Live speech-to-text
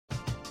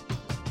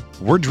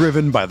We're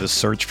driven by the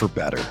search for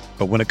better.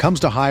 But when it comes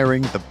to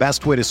hiring, the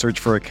best way to search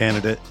for a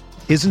candidate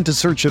isn't to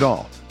search at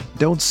all.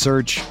 Don't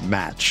search,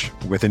 match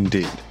with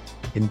Indeed.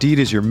 Indeed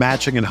is your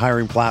matching and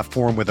hiring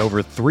platform with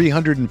over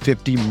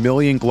 350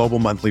 million global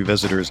monthly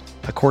visitors,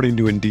 according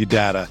to Indeed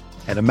data,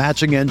 and a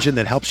matching engine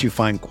that helps you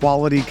find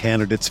quality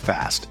candidates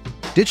fast.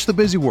 Ditch the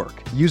busy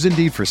work. Use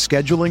Indeed for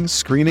scheduling,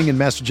 screening, and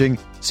messaging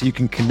so you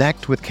can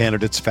connect with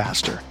candidates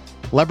faster.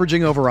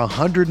 Leveraging over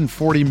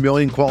 140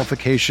 million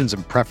qualifications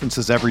and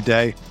preferences every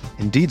day,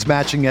 Indeed's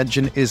matching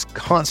engine is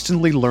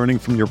constantly learning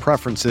from your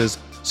preferences,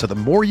 so the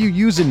more you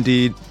use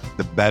Indeed,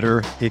 the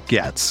better it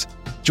gets.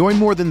 Join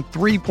more than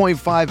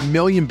 3.5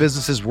 million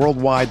businesses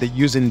worldwide that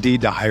use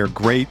Indeed to hire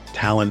great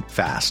talent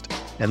fast.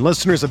 And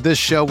listeners of this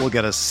show will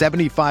get a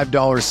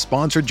 $75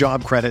 sponsored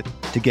job credit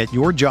to get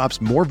your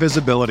jobs more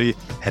visibility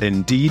at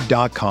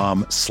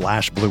Indeed.com/Blue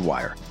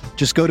Wire.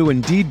 Just go to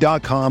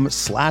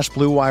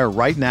Indeed.com/Blue Wire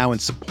right now and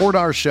support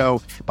our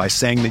show by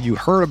saying that you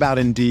heard about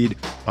Indeed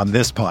on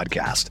this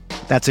podcast.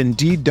 That's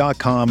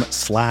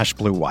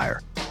Indeed.com/Blue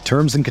Wire.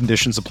 Terms and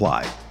conditions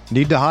apply.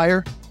 Need to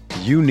hire?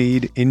 You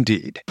need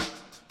Indeed.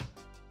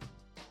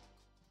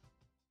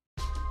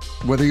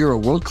 Whether you're a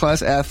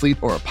world-class athlete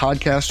or a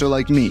podcaster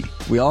like me,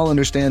 we all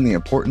understand the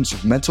importance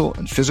of mental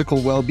and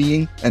physical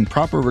well-being and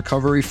proper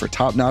recovery for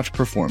top-notch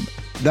performance.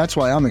 That's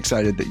why I'm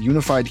excited that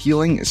Unified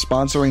Healing is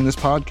sponsoring this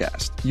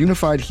podcast.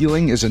 Unified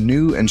Healing is a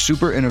new and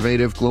super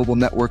innovative global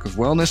network of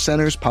wellness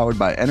centers powered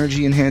by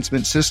Energy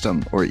Enhancement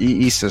System, or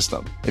EE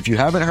System. If you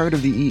haven't heard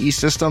of the EE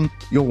System,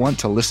 you'll want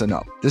to listen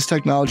up. This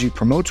technology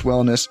promotes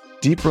wellness,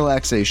 deep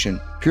relaxation,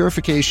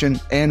 purification,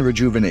 and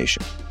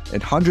rejuvenation.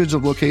 In hundreds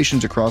of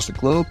locations across the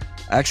globe,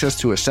 access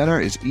to a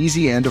center is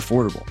easy and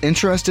affordable.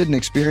 Interested in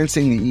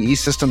experiencing the EE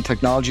System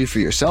technology for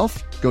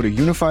yourself? Go to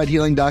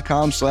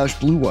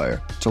unifiedhealing.com/Blue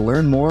Wire to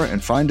learn more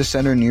and find a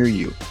center near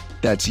you.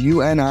 That's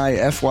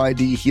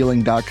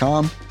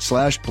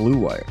UNIFYDhealing.com/Blue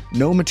Wire.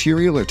 No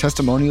material or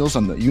testimonials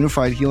on the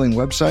Unified Healing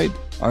website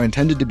are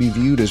intended to be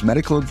viewed as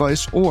medical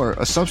advice or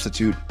a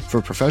substitute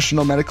for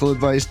professional medical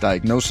advice,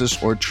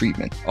 diagnosis, or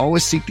treatment.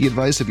 Always seek the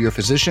advice of your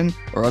physician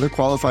or other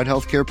qualified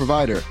healthcare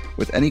provider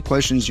with any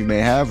questions you may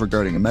have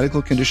regarding a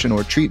medical condition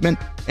or treatment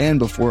and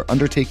before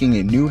undertaking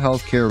a new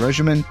healthcare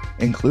regimen,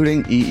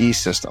 including EE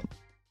System.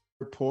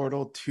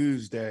 Portal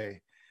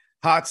Tuesday.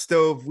 Hot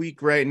stove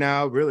week right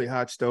now, really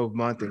hot stove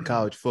month in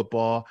college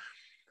football.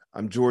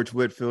 I'm George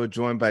Whitfield,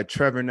 joined by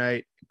Trevor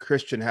Knight,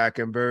 Christian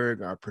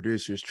Hackenberg, our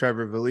producers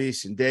Trevor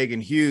Valise and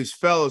Dagan Hughes.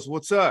 Fellas,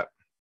 what's up?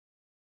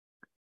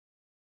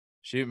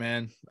 Shoot,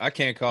 man. I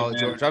can't call it,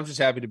 George. I'm just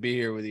happy to be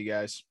here with you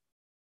guys.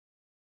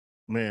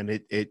 Man,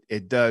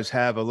 it does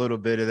have a little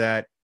bit of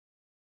that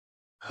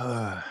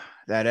that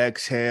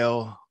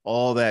exhale,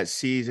 all that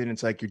season.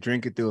 It's like you're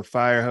drinking through a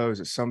fire hose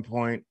at some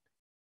point.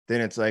 Then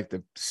it's like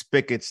the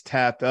spigot's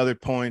tapped other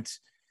points.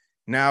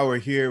 Now we're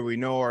here. We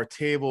know our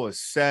table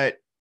is set.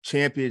 The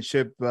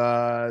championship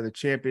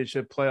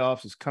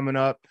playoffs is coming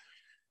up.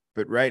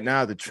 But right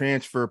now, the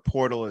transfer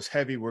portal is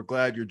heavy. We're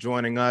glad you're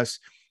joining us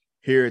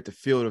here at the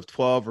Field of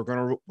 12.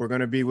 We're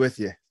gonna be with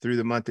you through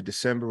the month of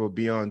December. We'll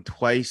be on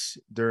twice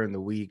during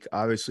the week.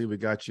 Obviously, we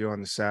got you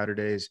on the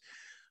Saturdays.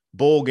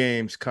 Bowl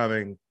games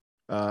coming.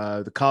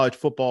 The college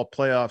football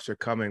playoffs are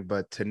coming.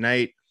 But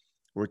tonight,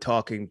 we're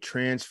talking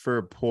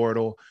transfer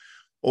portal.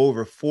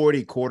 Over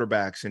 40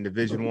 quarterbacks in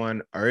Division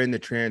I are in the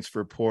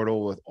transfer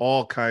portal with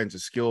all kinds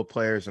of skilled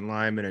players and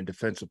linemen and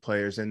defensive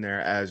players in there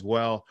as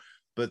well.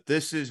 But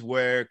this is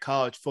where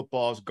college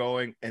football is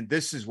going. And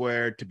this is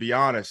where, to be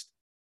honest,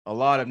 a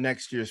lot of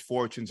next year's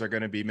fortunes are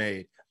going to be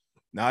made.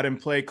 Not in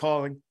play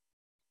calling,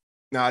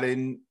 not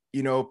in,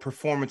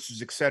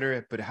 performances, et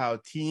cetera, but how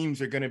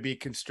teams are going to be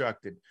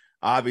constructed.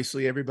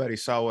 Obviously, everybody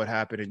saw what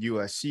happened at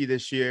USC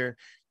this year,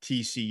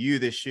 TCU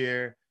this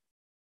year.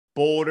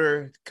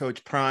 Boulder,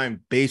 Coach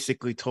Prime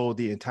basically told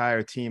the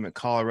entire team at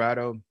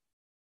Colorado,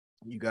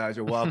 you guys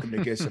are welcome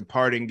to get some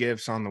parting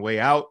gifts on the way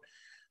out.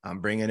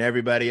 I'm bringing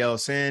everybody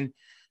else in.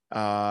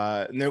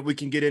 And then we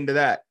can get into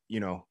that.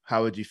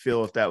 How would you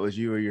feel if that was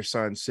you or your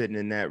son sitting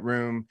in that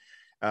room?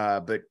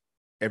 But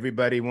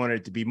everybody wanted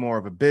it to be more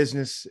of a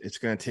business. It's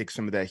going to take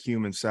some of that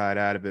human side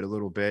out of it a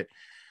little bit.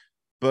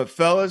 But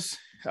fellas,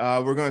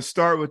 we're going to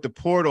start with the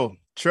portal.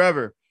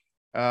 Trevor,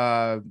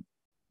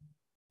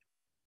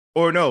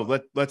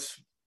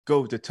 let's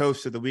go with the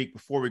toast of the week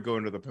before we go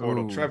into the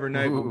portal. Trevor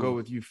Knight, we'll go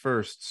with you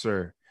first,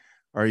 sir.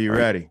 Are you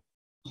ready?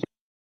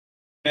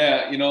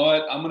 Yeah, you know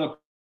what? I'm going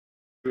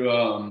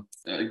to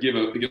give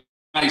a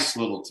nice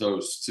little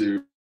toast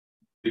to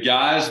the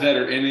guys that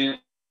are in the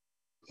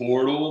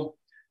portal.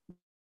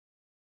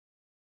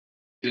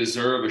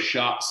 Deserve a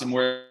shot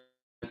somewhere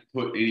to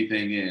put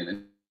anything in.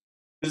 And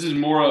this is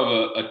more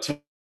of a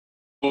toast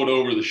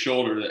over the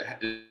shoulder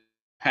that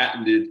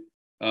patented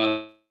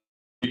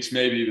weeks,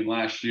 maybe even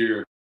last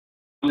year.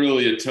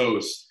 Really a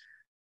toast.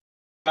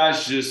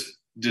 Guys just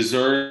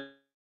deserve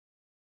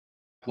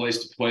a place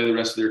to play the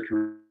rest of their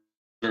career,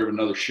 deserve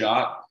another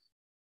shot.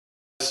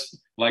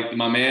 Like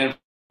my man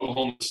from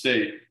Oklahoma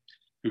State,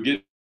 who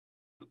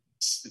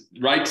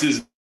writes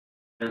his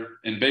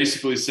and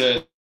basically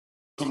said,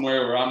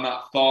 somewhere where I'm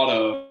not thought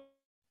of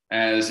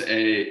as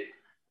a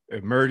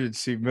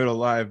emergency middle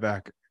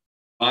linebacker.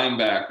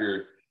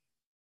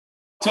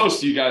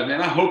 Toast to you guys,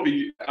 man.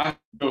 I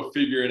go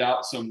figure it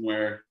out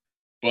somewhere,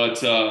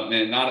 but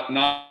man, not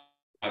my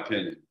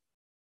opinion.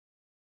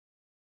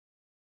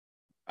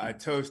 I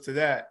toast to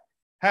that.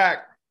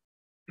 Hack,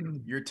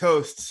 your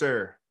toast,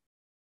 sir.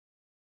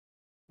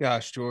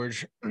 Gosh,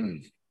 George.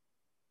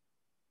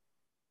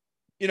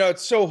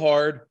 It's so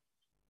hard.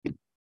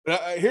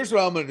 But here's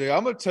what I'm going to do.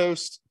 I'm going to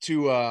toast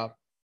to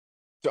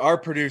our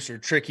producer,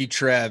 Tricky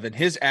Trev, and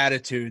his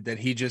attitude that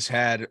he just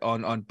had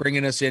on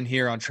bringing us in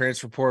here on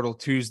Transfer Portal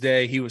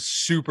Tuesday. He was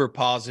super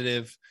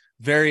positive,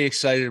 very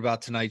excited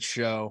about tonight's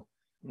show.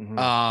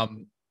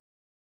 Mm-hmm.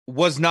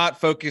 Was not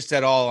focused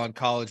at all on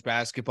college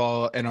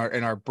basketball and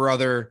our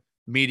brother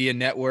media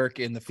network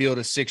in the field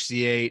of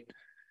 68.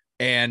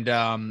 And,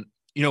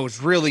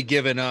 was really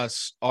giving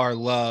us our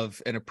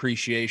love and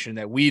appreciation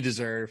that we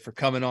deserve for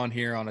coming on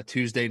here on a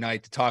Tuesday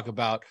night to talk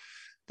about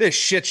this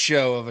shit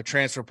show of a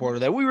transfer portal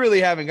that we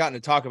really haven't gotten to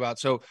talk about.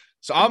 So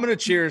I'm going to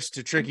cheers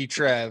to Tricky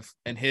Trev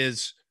and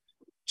his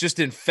just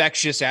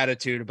infectious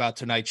attitude about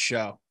tonight's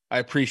show. I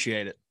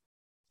appreciate it.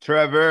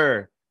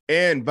 Trevor.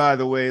 And by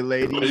the way,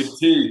 ladies,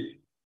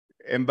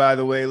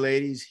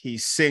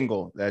 he's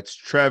single. That's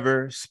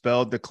Trevor,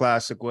 spelled the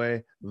classic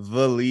way.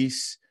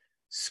 Valise,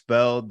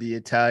 spelled the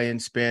Italian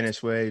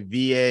Spanish way.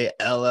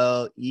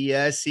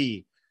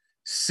 Vallese.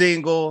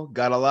 Single,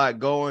 got a lot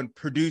going,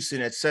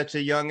 producing at such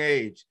a young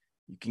age.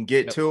 You can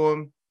get to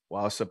him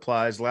while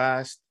supplies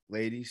last.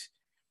 Ladies,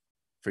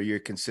 for your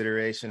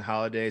consideration,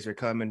 holidays are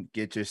coming.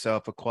 Get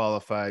yourself a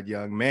qualified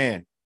young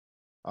man.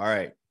 All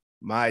right,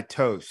 my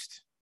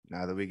toast.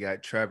 Now that we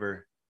got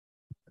Trevor,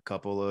 a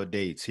couple of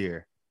dates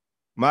here.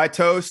 My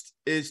toast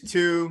is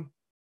to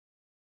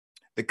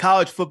the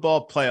college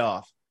football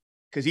playoff,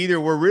 because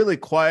either we're really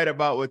quiet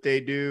about what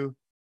they do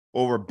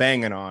or we're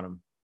banging on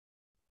them.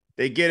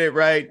 They get it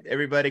right.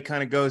 Everybody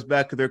kind of goes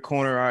back to their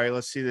corner. All right,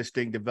 let's see this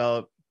thing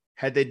develop.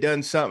 Had they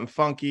done something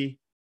funky,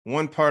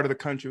 one part of the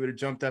country would have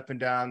jumped up and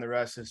down. The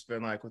rest has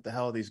been like, what the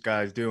hell are these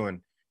guys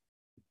doing?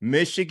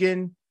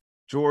 Michigan,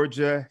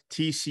 Georgia,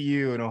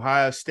 TCU, and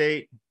Ohio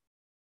State,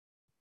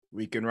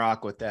 we can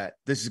rock with that.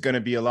 This is going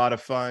to be a lot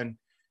of fun.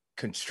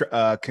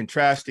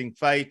 Contrasting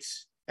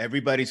fights.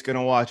 Everybody's going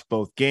to watch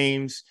both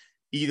games.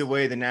 Either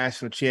way, the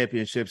national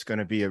championship is going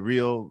to be a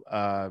real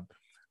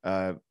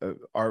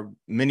our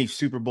mini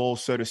Super Bowl,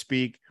 so to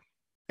speak.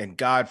 And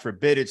God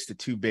forbid it's the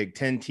two Big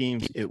Ten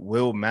teams. It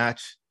will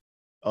match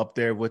up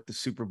there with the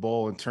Super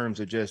Bowl in terms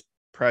of just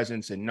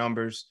presence and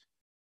numbers.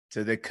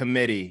 To the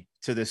committee,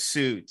 to the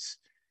suits,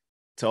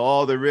 to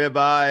all the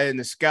ribeye and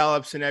the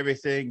scallops and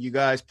everything. You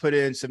guys put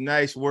in some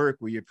nice work.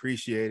 We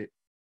appreciate it.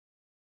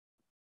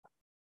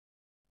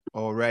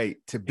 All right.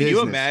 To business.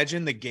 Can you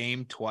imagine the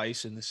game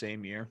twice in the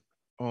same year?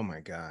 Oh, my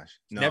gosh.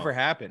 No. Never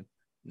happened.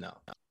 No.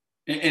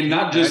 And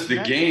not just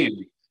the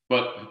game,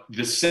 but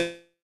the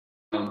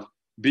sound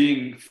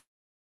being.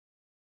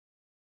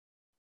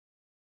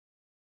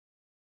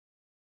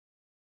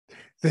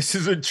 This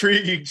is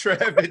intriguing,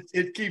 Trev.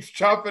 It keeps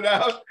chopping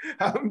out.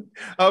 I'm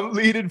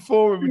leaning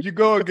forward. Would you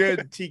go again,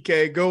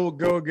 TK? Go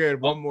again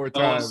one more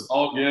time.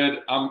 All good.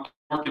 I'm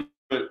working,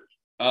 but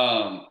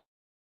I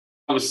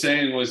was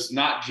saying was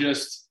not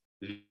just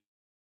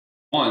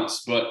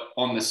once, but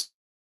on the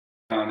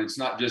sound. It's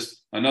not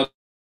just another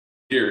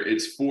year.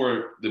 It's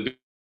for the big.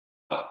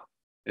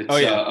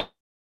 It's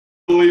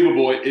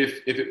unbelievable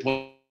if it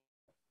plays.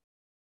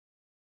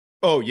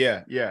 Oh,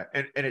 yeah.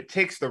 And it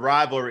takes the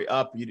rivalry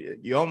up.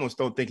 You almost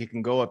don't think it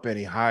can go up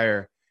any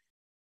higher.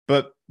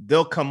 But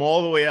they'll come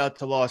all the way out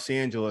to Los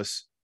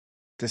Angeles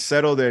to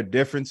settle their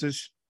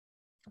differences.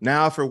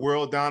 Now for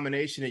world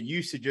domination, it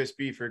used to just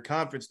be for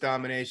conference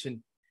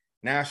domination,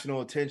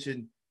 national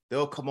attention.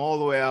 They'll come all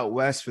the way out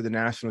west for the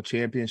national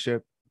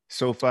championship.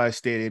 SoFi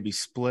Stadium be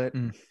split.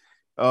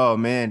 Oh,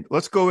 man.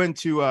 Let's go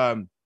into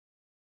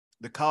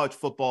the college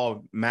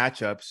football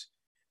matchups.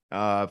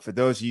 For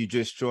those of you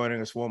just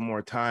joining us one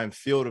more time,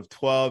 Field of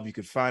 12, you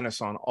can find us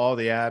on all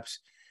the apps.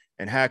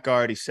 And Hack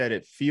already said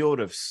it,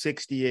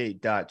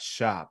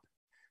 fieldof68.shop.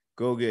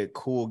 Go get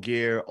cool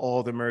gear.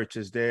 All the merch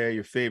is there.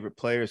 Your favorite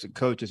players and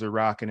coaches are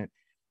rocking it.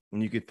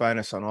 And you can find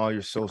us on all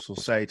your social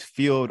sites.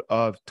 Field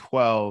of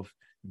 12.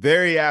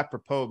 Very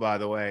apropos, by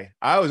the way.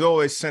 I was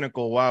always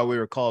cynical while we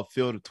were called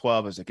Field of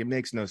 12. I was like, it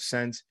makes no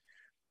sense.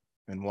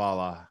 And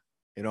voila,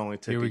 it only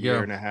took a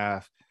year and a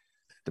half.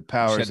 The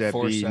powers that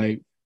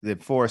be. The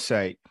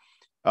foresight.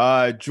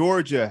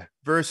 Georgia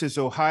versus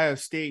Ohio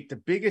State. The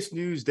biggest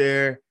news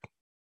there,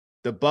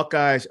 the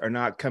Buckeyes are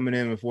not coming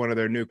in with one of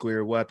their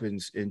nuclear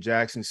weapons in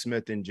Jackson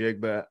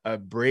Smith-Njigba, a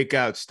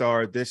breakout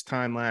star this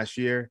time last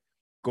year,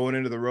 going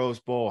into the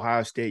Rose Bowl,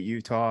 Ohio State,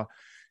 Utah.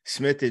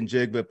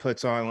 Smith-Njigba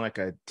puts on like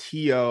a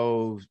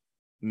T.O.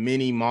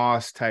 mini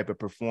Moss type of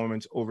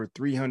performance, over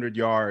 300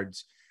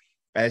 yards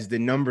as the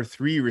number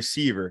 3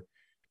 receiver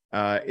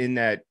in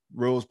that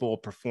Rose Bowl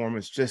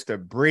performance. Just a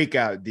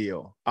breakout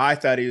deal. I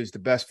thought he was the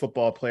best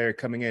football player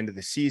coming into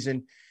the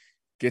season.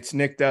 gets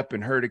nicked up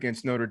and hurt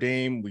against Notre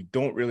Dame. We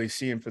don't really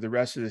see him for the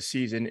rest of the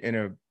season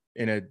in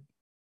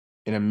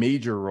a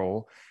major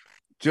role.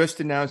 Just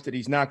announced that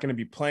he's not going to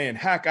be playing.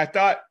 Hack, I'm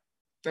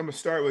going to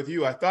start with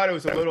you. I thought it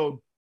was a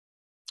little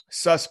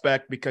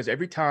suspect because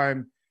every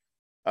time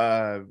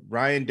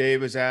Ryan Day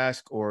was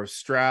asked or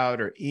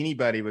Stroud or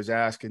anybody was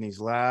asked in these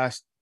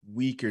last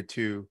week or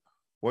two,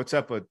 what's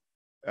up with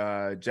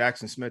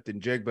Jackson Smith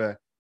and Jigba,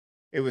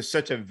 it was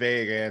such a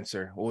vague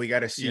answer. Well, we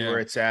got to see where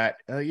it's at.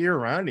 You're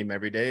around him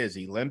every day. Is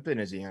he limping?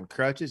 Is he on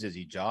crutches? Is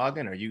he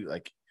jogging? Are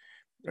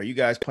you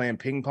guys playing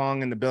ping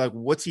pong in the bill? Like,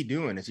 what's he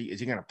doing? Is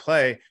he going to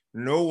play?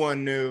 No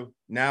one knew.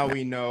 Now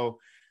we know.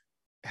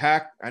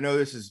 Hack, I know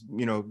this is,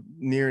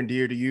 near and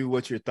dear to you.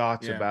 What's your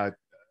thoughts about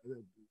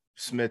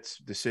Smith's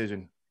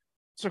decision?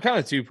 So kind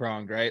of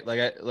two-pronged, right?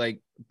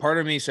 Like part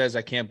of me says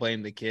I can't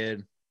blame the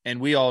kid, and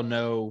we all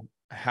know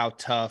how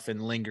tough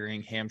and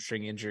lingering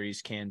hamstring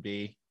injuries can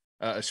be,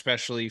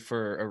 especially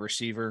for a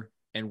receiver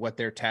and what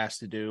they're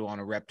tasked to do on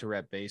a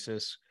rep-to-rep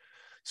basis.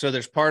 So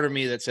there's part of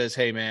me that says,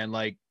 hey, man,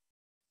 like,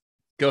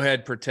 go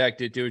ahead,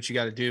 protect it, do what you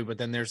got to do. But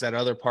then there's that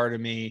other part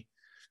of me,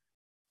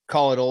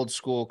 call it old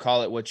school,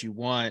 call it what you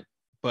want.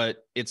 But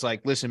it's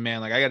like, listen, man,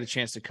 like I got a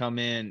chance to come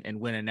in and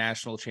win a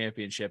national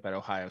championship at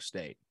Ohio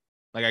State.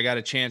 Like I got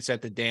a chance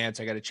at the dance.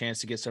 I got a chance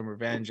to get some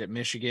revenge at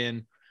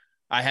Michigan.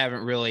 I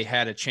haven't really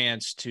had a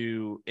chance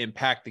to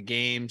impact the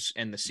games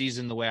and the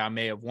season the way I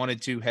may have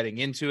wanted to heading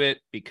into it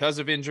because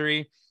of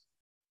injury.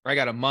 I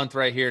got a month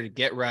right here to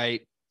get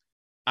right.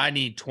 I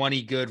need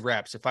 20 good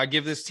reps. If I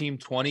give this team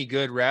 20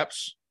 good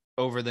reps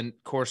over the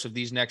course of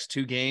these next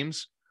 2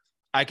 games,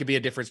 I could be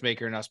a difference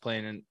maker in us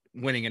playing and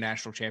winning a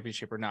national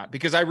championship or not,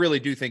 because I really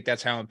do think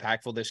that's how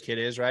impactful this kid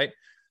is. Right.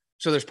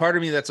 So there's part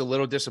of me that's a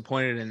little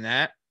disappointed in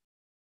that,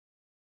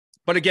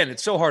 but again,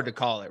 it's so hard to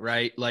call it,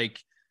 right? Like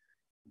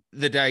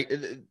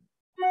the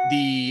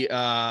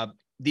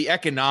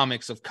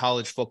economics of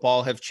college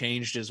football have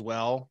changed as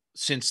well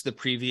since the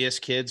previous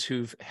kids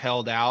who've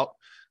held out.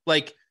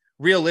 Like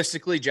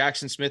realistically,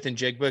 Jackson Smith and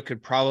Jigba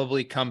could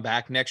probably come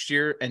back next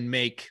year and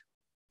make,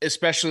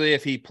 especially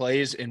if he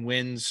plays and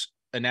wins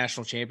a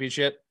national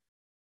championship,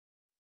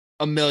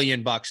 $1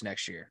 million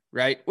next year,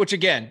 right? Which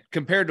again,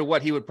 compared to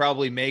what he would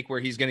probably make where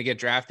he's going to get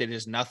drafted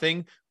is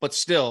nothing, but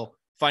still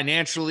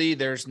financially,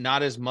 there's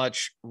not as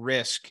much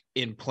risk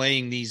in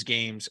playing these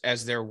games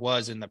as there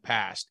was in the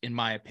past, in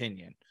my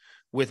opinion,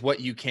 with what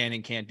you can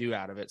and can't do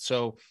out of it.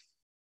 So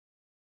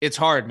it's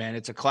hard, man.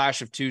 It's a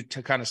clash of two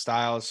kind of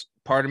styles.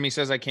 Part of me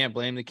says I can't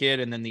blame the kid.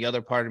 And then the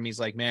other part of me is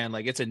like, man,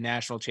 like it's a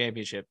national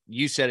championship.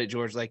 You said it,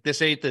 George, like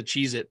this ain't the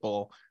Cheez-It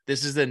Bowl.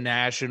 This is the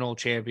national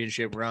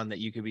championship run that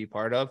you could be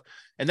part of.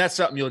 And that's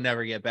something you'll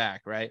never get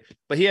back. Right.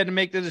 But he had to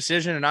make the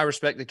decision, and I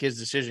respect the kid's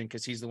decision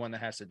because he's the one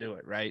that has to do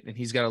it. Right. And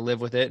he's got to live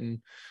with it.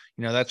 And,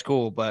 that's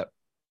cool. But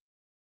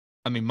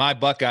I mean, my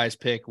Buckeyes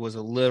pick was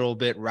a little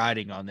bit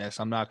riding on this.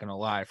 I'm not going to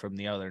lie, from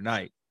the other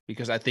night,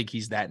 because I think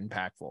he's that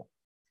impactful.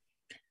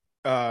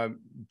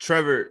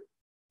 Trevor,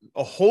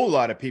 a whole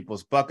lot of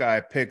people's Buckeye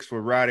picks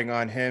were riding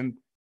on him,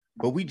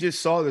 but we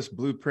just saw this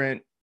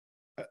blueprint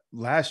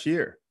last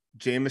year.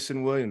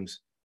 Jamison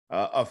Williams,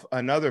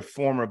 another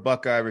former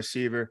Buckeye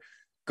receiver,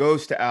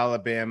 goes to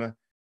Alabama.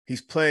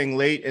 He's playing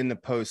late in the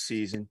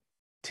postseason,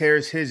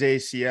 tears his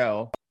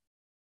ACL,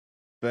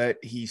 but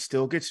he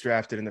still gets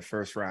drafted in the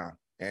first round,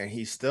 and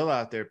he's still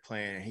out there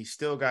playing, and he's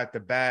still got the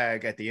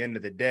bag at the end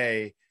of the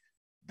day.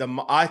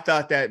 I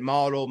thought that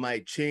model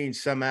might change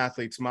some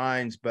athletes'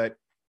 minds, but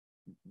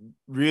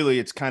really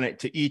it's kind of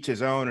to each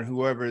his own, and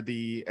whoever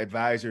the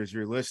advisors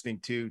you're listening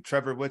to.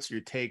 Trevor, what's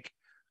your take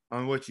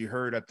on what you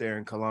heard up there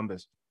in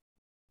Columbus?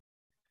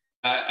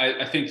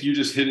 I think you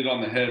just hit it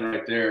on the head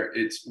right there.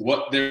 It's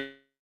what their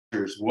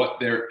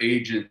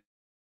agent,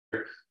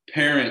 their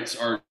parents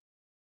are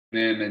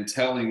them and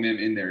telling them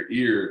in their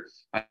ear.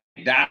 I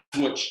think that's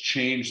what's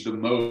changed the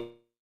most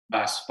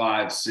last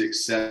 5,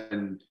 6,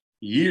 7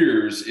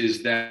 years,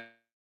 is that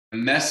the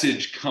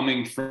message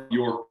coming from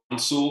your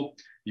counsel,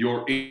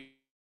 your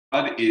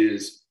God,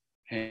 is,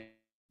 hey, you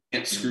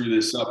can't screw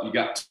this up. You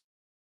got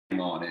time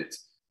on it.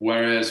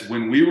 Whereas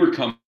when we were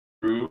coming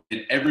through,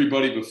 and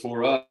everybody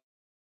before us,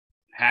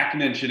 Hack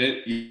mentioned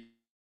it,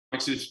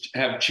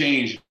 have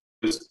changed.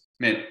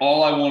 Man,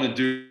 all I want to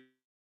do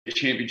is a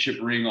championship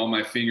ring on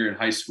my finger in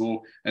high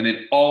school, and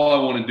then all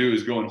I want to do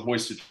is go and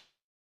hoist it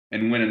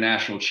and win a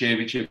national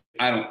championship.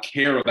 I don't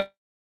care about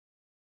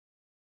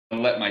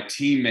let my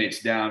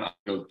teammates down. I'll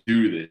go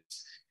do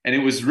this. And it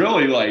was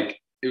really like,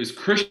 it was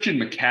Christian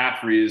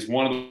McCaffrey is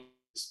one of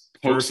those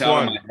pokes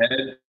out of my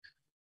head.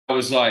 I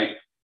was like,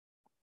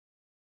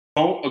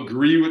 don't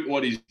agree with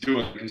what he's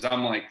doing, because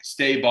I'm like,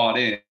 stay bought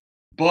in.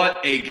 But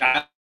a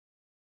guy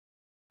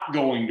not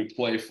going to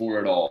play for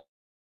it all,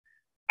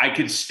 I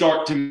could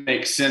start to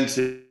make sense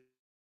of,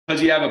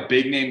 because you have a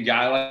big name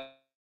guy like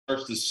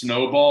starts to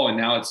snowball, and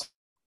now it's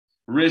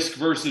risk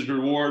versus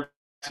reward.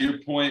 To your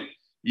point,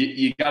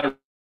 you got to,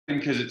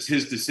 because it's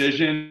his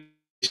decision.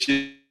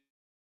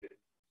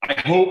 I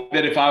hope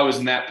that if I was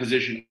in that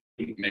position,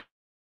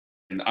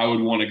 I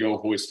would want to go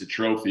hoist a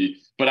trophy,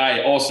 but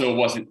I also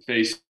wasn't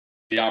faced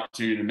the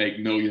opportunity to make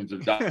millions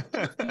of dollars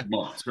in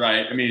months,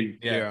 right? I mean,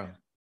 Yeah.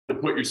 To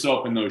put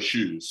yourself in those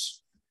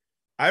shoes.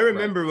 I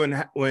remember when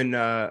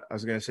I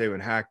was going to say when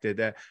Hack did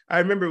that. I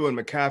remember when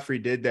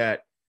McCaffrey did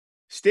that.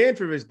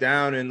 Stanford was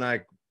down in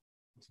like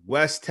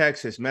West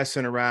Texas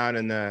messing around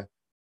in the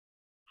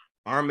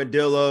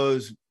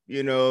Armadillos,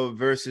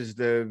 versus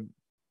the,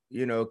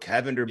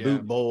 Cavender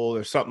Boot Bowl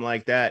or something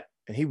like that.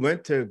 And he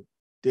went to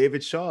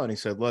David Shaw and he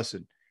said,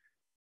 listen,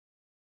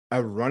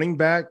 a running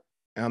back,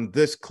 I'm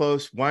this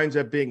close, winds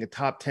up being a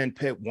top 10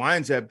 pick,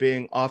 winds up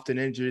being often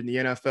injured in the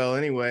NFL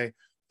anyway.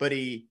 But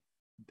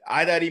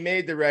I thought he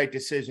made the right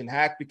decision,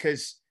 Hack,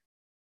 because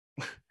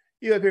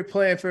if you're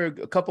playing for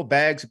a couple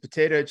bags of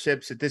potato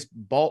chips at this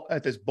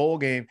bowl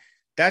game,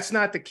 that's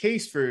not the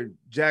case for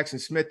Jackson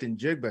Smith and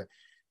Jigba.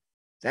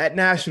 That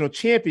national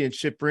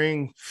championship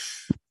ring,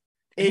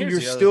 and you're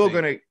still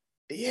going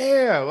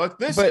to, like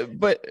this.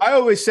 But I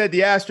always said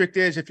the asterisk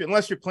is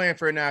unless you're playing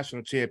for a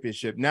national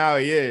championship. Now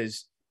he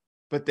is,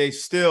 but they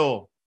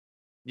still.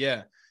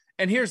 Yeah.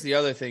 And here's the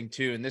other thing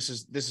too. And this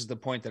is the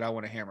point that I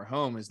want to hammer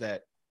home is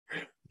that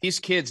these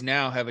kids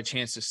now have a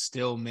chance to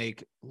still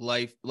make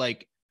life,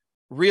 like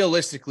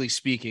realistically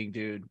speaking,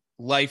 dude,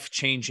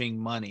 life-changing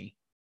money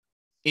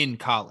in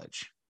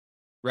college,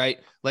 right?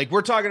 Like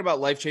we're talking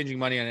about life-changing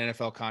money on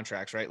NFL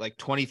contracts, right? Like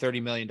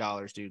 $20-30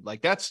 million, dude.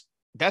 Like that's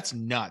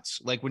nuts.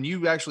 Like when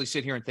you actually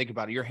sit here and think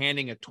about it, you're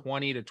handing a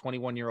 20 to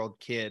 21-year-old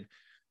kid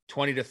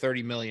 $20 to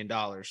 $30 million.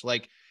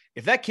 Like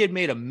if that kid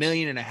made $1.5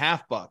 million,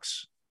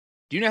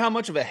 do you know how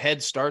much of a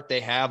head start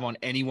they have on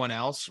anyone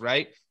else,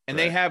 right? And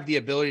they have the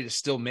ability to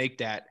still make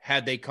that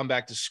had they come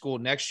back to school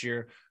next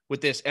year with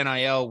this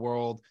NIL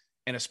world,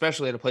 and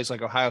especially at a place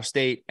like Ohio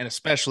State, and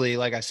especially,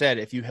 like I said,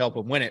 if you help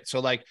them win it. So,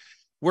 like,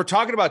 we're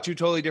talking about two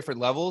totally different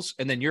levels.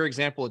 And then your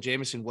example of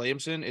Jameson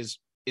Williamson is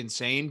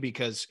insane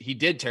because he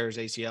did tear his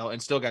ACL and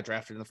still got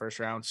drafted in the first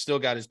round, still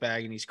got his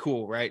bag, and he's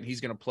cool, right? And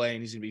he's going to play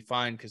and he's going to be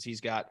fine because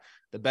he's got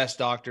the best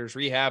doctors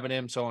rehabbing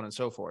him, so on and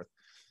so forth.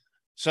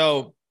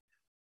 So,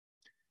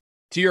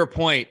 to your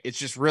point, it's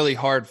just really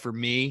hard for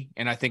me.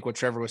 And I think what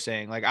Trevor was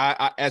saying, like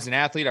I as an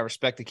athlete, I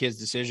respect the kid's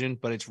decision,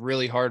 but it's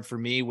really hard for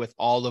me with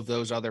all of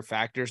those other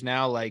factors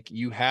now. Like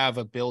you have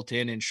a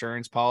built-in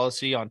insurance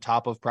policy on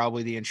top of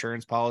probably the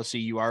insurance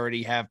policy you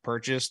already have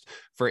purchased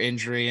for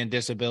injury and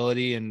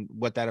disability and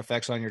what that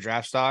affects on your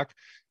draft stock.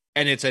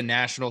 And it's a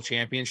national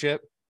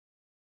championship.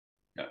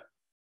 Yeah.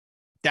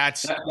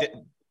 That's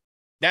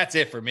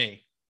it for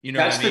me. You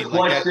know that's what I mean? The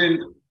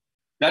question.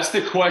 That's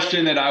the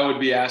question that I would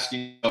be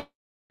asking.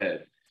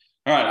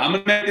 All right, I'm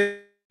going to make a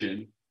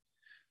decision,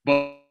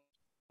 but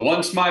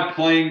once my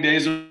playing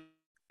days are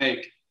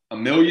make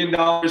 $1 million,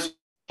 $100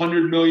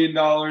 million,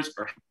 or $1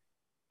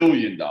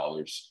 billion, I'm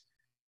going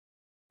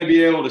to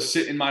be able to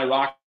sit in my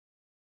rock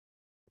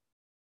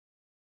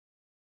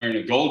wearing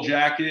a gold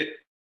jacket,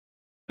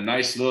 a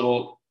nice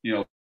little,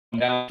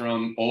 down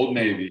from Old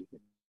Navy,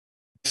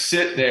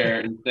 sit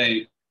there and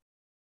think,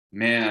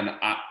 man,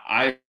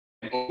 I'm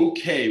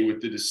okay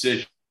with the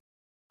decision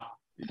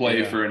to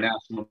play for a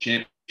national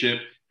championship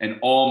and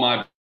all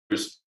my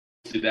brothers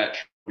to that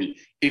trophy.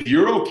 If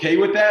you're okay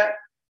with that,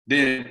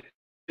 then make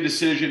a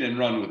decision and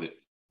run with it.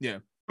 Yeah.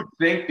 I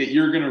think that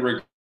you're going to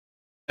regret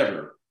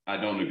ever. I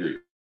don't agree.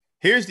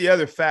 Here's the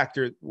other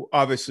factor.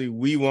 Obviously,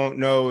 we won't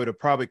know. It'll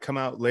probably come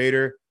out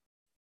later.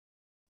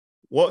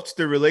 What's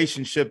the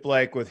relationship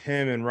like with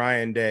him and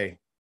Ryan Day,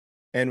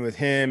 and with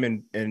him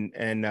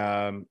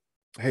and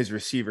his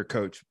receiver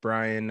coach,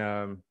 Brian?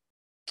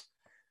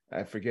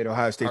 I forget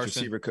Ohio State's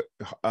receiver.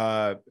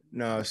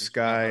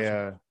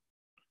 Sky.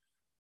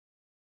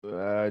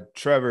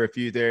 Trevor, if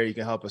you're there, you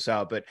can help us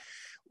out. But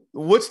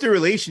what's the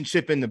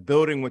relationship in the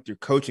building with your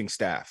coaching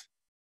staff?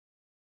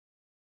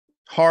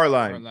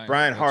 Harline.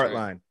 Brian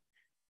Hartline.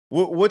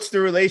 Right. What's the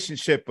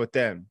relationship with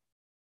them?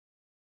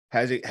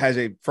 Has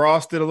it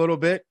frosted a little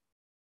bit?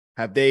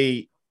 Have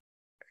they,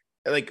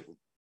 like,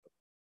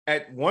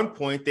 at one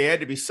point they had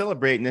to be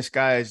celebrating this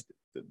guy as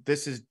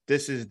this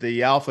is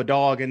the alpha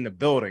dog in the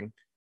building,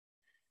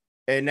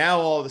 and now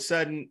all of a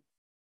sudden,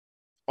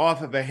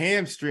 off of a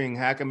hamstring,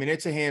 Hack. I mean,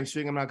 it's a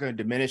hamstring. I'm not going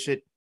to diminish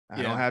it.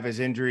 I don't have his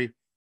injury.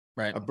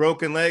 Right. A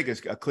broken leg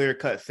is a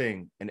clear-cut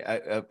thing, and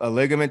a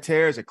ligament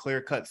tear is a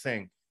clear-cut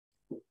thing.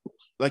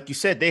 Like you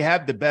said, they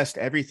have the best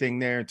everything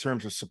there in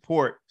terms of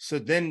support. So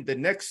then the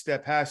next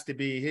step has to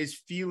be his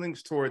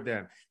feelings toward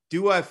them.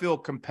 Do I feel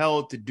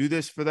compelled to do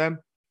this for them?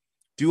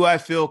 Do I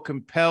feel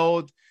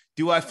compelled?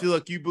 Do I feel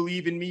like you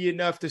believe in me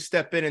enough to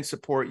step in and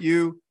support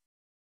you?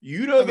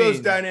 You know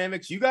those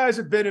dynamics. You guys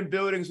have been in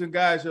buildings when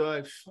guys are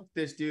like, fuck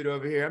this dude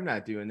over here. I'm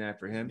not doing that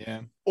for him.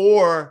 Yeah.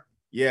 Or,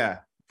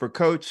 for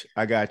coach,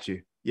 I got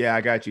you. Yeah,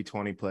 I got you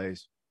 20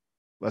 plays.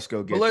 Let's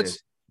go get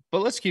this.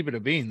 But let's keep it a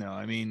bean, though.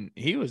 I mean,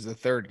 he was the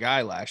third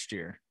guy last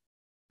year.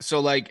 So,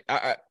 like,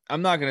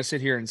 I'm not going to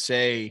sit here and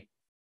say,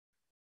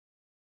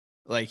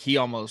 like, he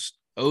almost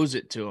owes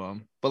it to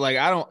him. But, like,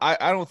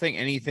 I don't think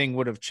anything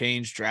would have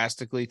changed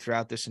drastically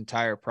throughout this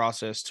entire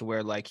process to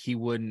where, like, he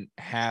wouldn't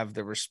have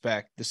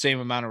the same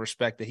amount of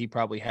respect that he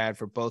probably had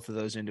for both of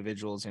those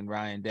individuals in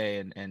Ryan Day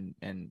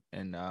and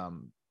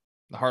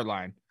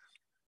Hardline,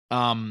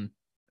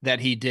 that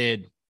he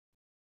did,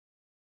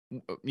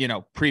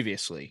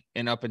 previously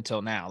and up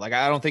until now. Like,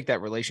 I don't think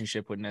that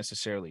relationship would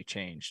necessarily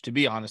change, to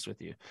be honest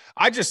with you.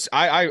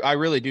 I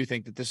really do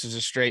think that this is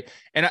a straight,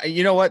 and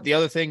you know what? The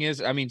other thing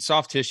is, I mean,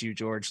 soft tissue,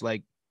 George,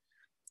 like,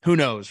 who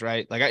knows,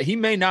 right? Like, he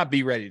may not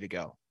be ready to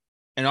go.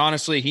 And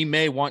honestly, he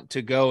may want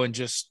to go and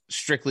just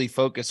strictly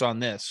focus on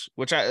this,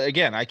 which I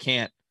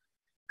can't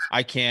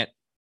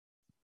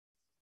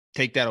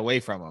take that away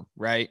from him.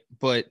 Right.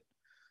 But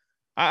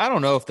I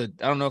don't know if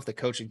the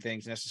coaching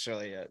thing's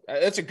necessarily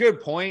that's a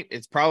good point.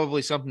 It's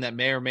probably something that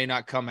may or may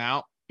not come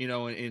out,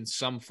 in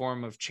some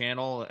form of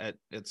channel at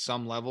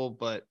some level,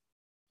 but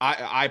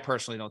I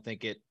personally don't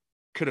think it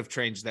could have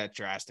changed that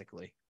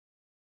drastically.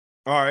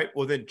 All right.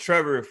 Well, then,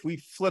 Trevor, if we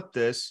flip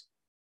this,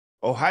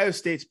 Ohio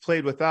State's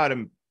played without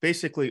him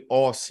basically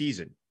all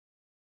season.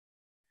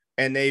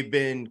 And they've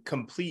been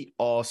complete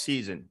all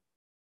season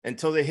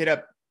until they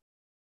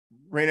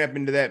ran up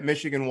into that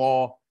Michigan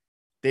wall.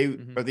 They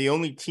are the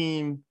only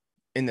team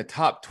in the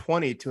top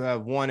 20 to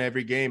have won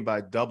every game by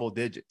double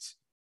digits.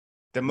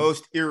 The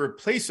most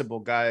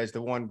irreplaceable guy is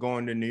the one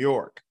going to New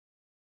York.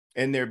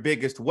 And their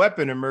biggest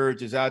weapon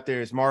emerges out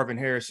there is Marvin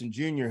Harrison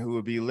Jr., who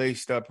will be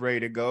laced up,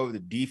 ready to go. The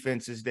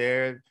defense is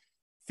there.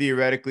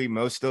 Theoretically,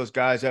 most of those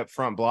guys up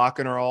front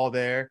blocking are all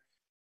there.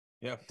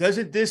 Yeah.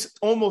 Doesn't this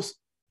almost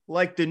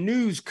like the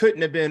news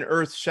couldn't have been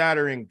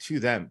earth-shattering to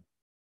them?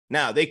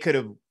 Now, they could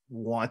have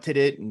wanted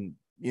it and,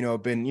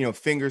 been,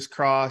 fingers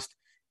crossed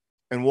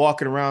and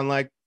walking around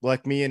like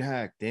me and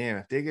Hack. Damn,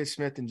 if they get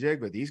Smith and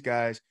Jigba, these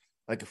guys,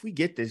 like, if we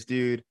get this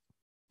dude,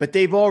 but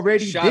they've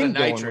already shot been of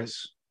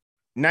nitrous.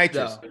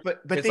 Nitrous. No.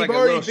 But it's they've like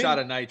already a little shot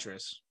of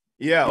nitrous.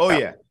 Yeah. Oh,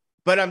 yeah.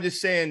 But I'm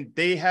just saying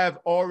they have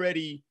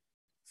already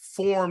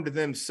formed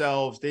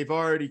themselves. They've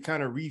already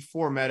kind of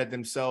reformatted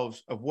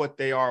themselves of what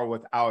they are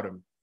without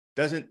him.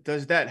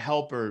 Does that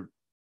help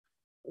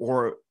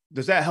or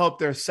does that help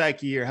their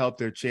psyche or help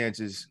their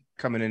chances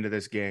coming into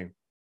this game?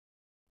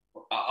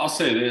 I'll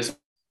say this.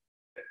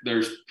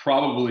 There's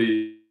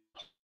probably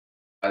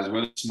guys,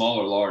 whether small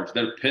or large,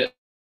 they're pissed.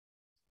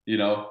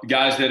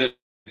 Guys that have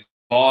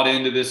bought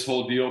into this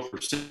whole deal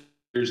for 6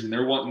 years and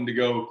they're wanting to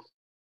go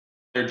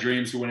their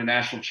dreams to win a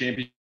national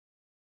championship.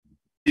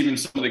 Even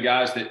some of the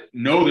guys that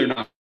know they're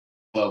not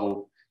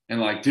level and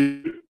like,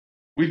 dude,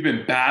 we've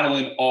been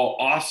battling all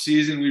off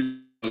season.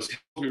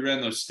 We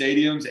ran those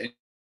stadiums, and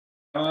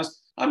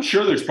I'm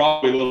sure there's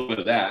probably a little bit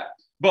of that.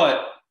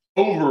 But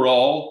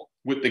overall,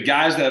 with the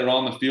guys that are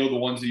on the field, the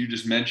ones that you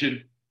just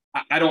mentioned,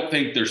 I don't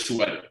think they're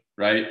sweating,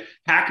 right?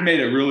 Hack made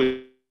a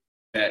really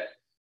that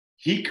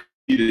he could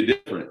be the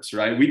difference,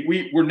 right?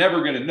 We're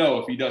never going to know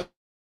if he does.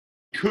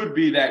 Could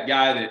be that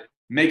guy that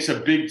makes a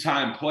big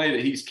time play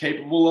that he's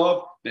capable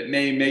of that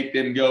may make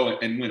them go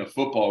and win a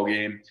football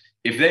game.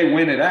 If they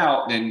win it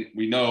out, then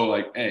we know,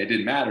 like, hey, it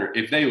didn't matter.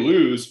 If they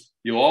lose,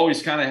 you'll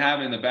always kind of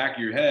have in the back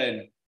of your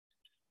head,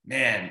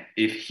 man,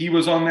 if he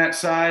was on that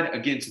side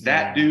against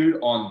that dude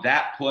on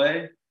that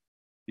play,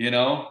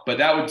 but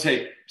that would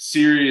take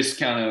serious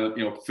kind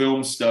of,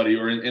 film study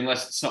or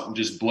unless it's something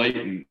just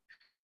blatant.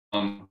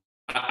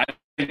 I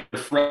think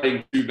they're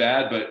fretting too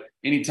bad, but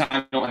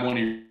anytime you don't have one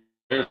of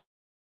your,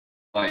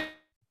 like,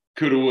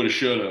 coulda, woulda,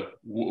 shoulda,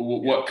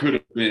 what could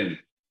have been.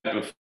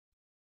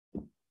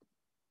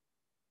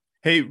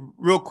 Hey,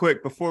 real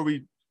quick, before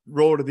we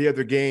roll to the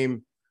other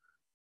game,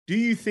 do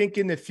you think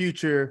in the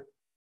future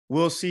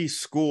we'll see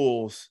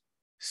schools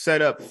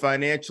set up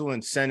financial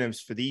incentives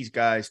for these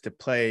guys to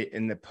play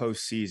in the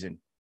postseason?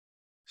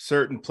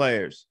 Certain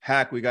players,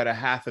 Hack, we got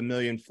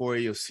 $500,000 for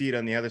you. You'll see it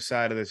on the other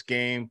side of this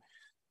game.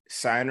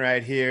 Sign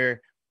right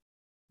here.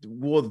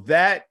 Will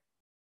that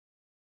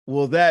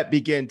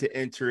begin to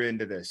enter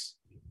into this?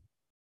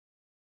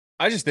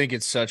 I just think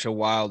it's such a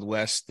Wild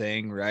West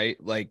thing, right?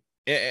 Like,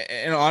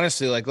 and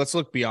honestly, like, let's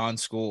look beyond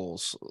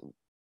schools.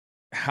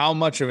 How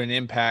much of an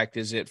impact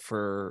is it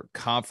for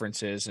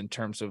conferences in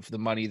terms of the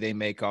money they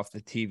make off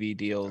the TV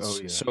deals?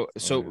 Oh, yeah.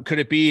 So could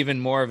it be even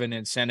more of an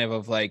incentive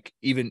of like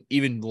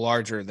even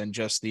larger than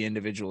just the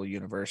individual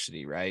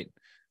university, right?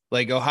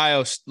 Like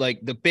Ohio, like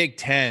the Big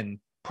Ten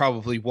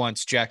probably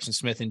wants Jackson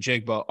Smith and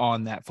Jigba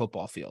on that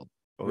football field,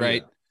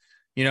 right?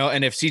 Yeah.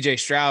 And if CJ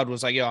Stroud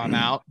was like, yo, I'm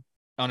out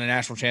on a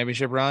national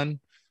championship run,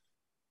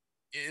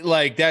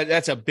 like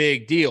that's a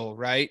big deal,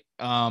 right?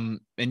 And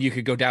you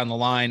could go down the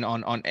line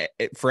on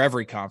for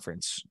every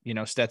conference,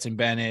 Stetson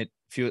Bennett,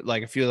 a few of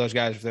those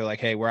guys, if they're like,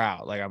 hey, we're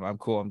out, like I'm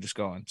cool, I'm just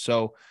going.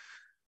 So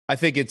I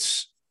think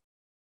it's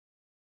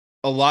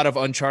a lot of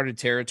uncharted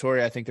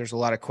territory. I think there's a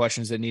lot of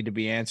questions that need to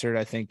be answered.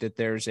 I think that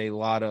there's a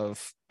lot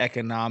of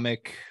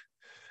economic,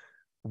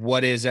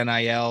 what is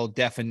NIL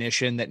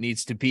definition that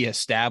needs to be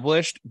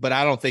established, but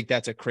I don't think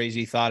that's a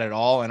crazy thought at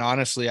all. And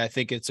honestly, I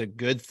think it's a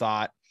good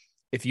thought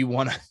if you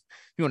want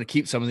to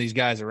keep some of these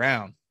guys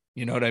around,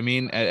 you know what I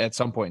mean? At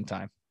some point in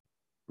time.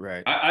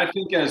 Right. I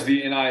think as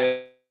the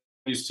NIL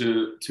needs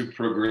to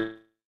progress,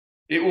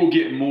 it will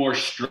get more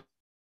strict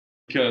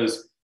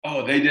because,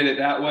 they did it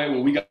that way.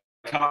 Well, we got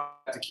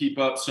to keep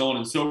up, so on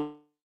and so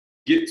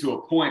get to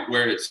a point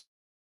where it's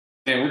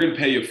and we're going to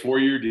pay you a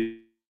 4-year deal.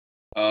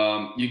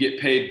 You get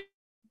paid,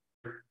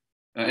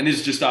 and this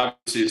is just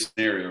obviously a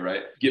scenario,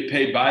 right? You get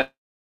paid by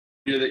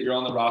the year that you're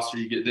on the roster.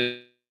 You get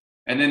this,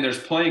 and then there's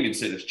playing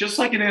incentives, just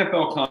like an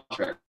NFL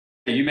contract.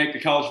 You make the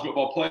college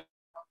football play,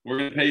 we're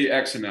going to pay you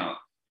X amount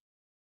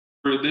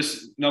for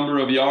this number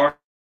of yards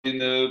in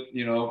the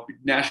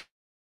national.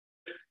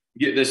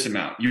 You get this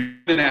amount. You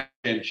win the national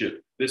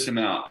championship, this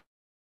amount.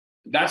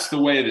 That's the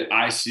way that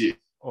I see it.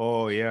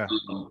 Oh yeah,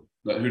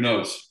 but who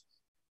knows?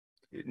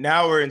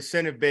 Now we're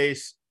incentive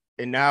based,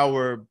 and now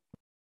we're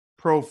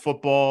pro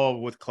football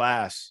with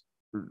class,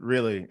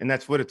 really, and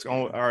that's what it's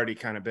already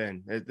kind of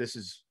been. This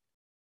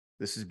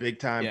is big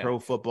time pro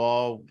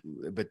football,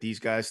 but these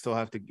guys still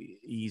have to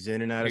ease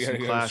in and out of some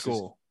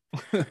classes.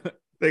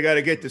 They got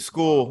to get to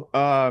school.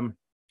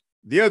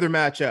 The other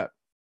matchup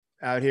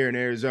out here in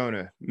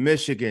Arizona,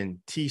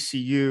 Michigan,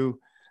 TCU.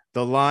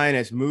 The line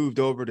has moved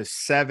over to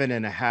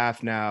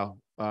 7.5 now.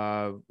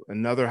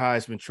 Another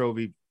Heisman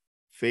Trophy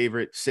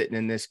favorite sitting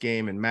in this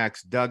game, and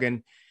Max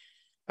Duggan.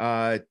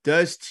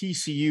 Does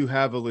TCU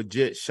have a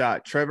legit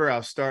shot? Trevor,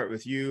 I'll start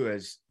with you,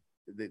 as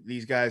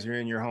these guys are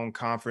in your home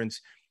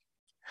conference.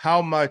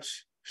 How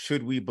much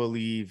should we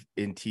believe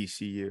in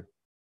TCU?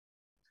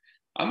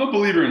 I'm a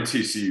believer in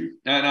TCU.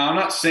 And I'm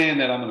not saying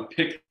that I'm going to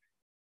pick the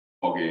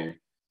ball game.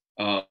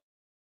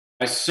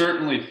 I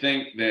certainly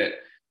think that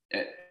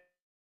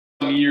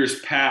some years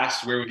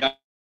past where we got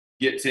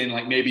gets in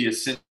like maybe a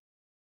sense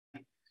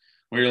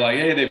where you're like,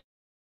 hey, they've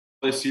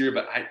this year,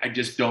 but I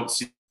just don't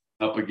see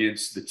up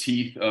against the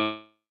teeth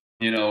of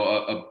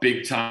a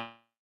big time.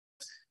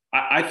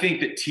 I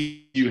think that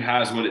TCU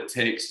has what it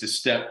takes to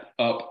step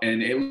up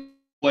and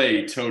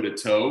play toe to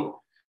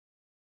toe.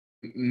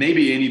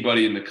 Maybe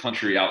anybody in the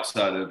country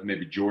outside of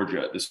maybe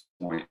Georgia at this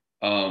point.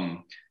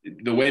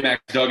 The way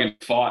Max Duggan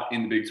fought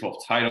in the Big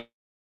 12 title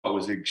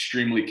was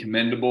extremely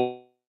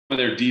commendable.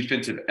 Their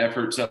defensive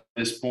efforts up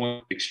to this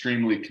point,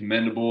 extremely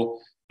commendable.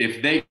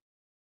 If they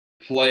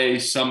play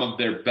some of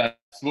their best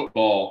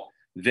football,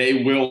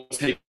 they will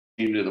take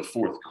the game to the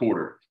fourth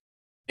quarter.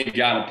 They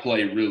got to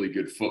play really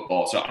good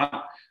football. So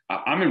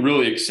I'm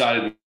really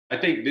excited. I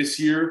think this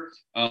year,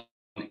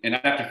 and I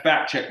have to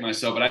fact check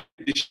myself, but I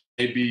think this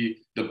may be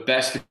the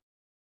best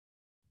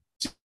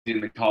in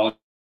the college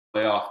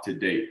playoff to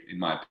date, in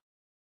my opinion.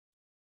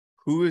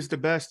 Who is the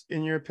best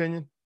in your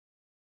opinion?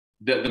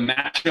 The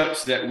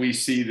matchups that we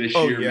see this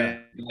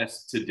year,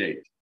 best to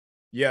date.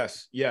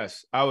 Yes,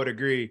 I would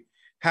agree.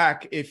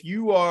 Hack, if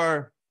you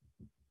are,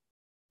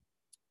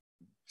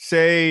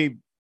 say,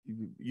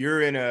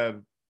 you're in a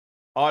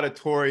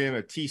auditorium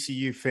of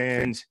TCU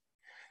fans,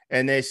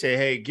 and they say,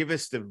 hey, give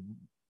us the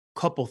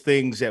couple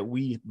things that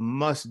we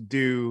must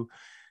do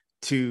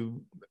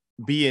to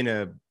be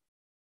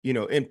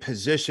in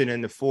position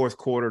in the fourth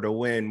quarter to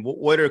win.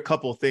 What are a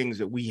couple things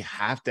that we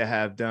have to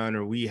have done,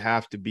 or we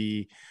have to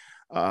be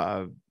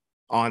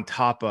on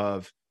top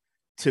of,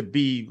 to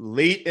be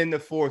late in the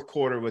fourth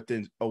quarter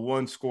within a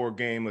 1-score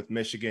game with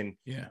Michigan?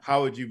 Yeah.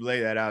 How would you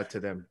lay that out to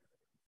them?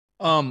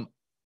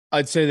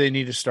 I'd say they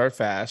need to start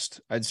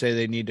fast. I'd say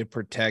they need to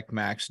protect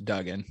Max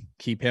Duggan,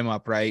 keep him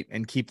upright,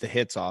 and keep the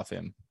hits off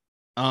him.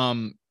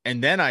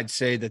 And then I'd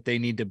say that they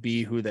need to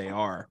be who they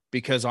are,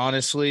 because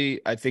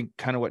honestly, I think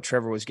kind of what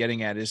Trevor was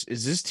getting at is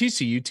this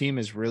TCU team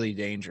is really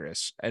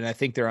dangerous, and I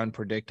think they're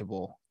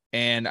unpredictable.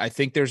 And I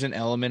think there's an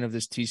element of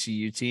this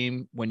TCU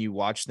team when you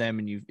watch them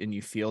and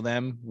you feel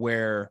them,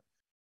 where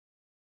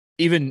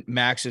even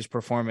Max's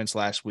performance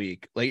last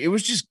week, like, it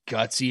was just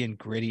gutsy and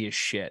gritty as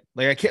shit.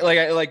 Like, I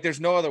can't, there's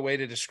no other way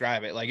to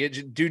describe it. Like,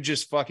 dude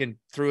just fucking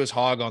threw his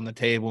hog on the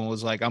table and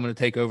was like, I'm going to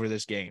take over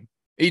this game.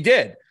 He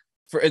did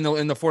in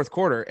the fourth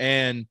quarter,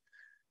 and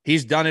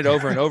he's done it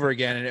over and over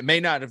again. And it may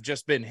not have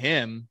just been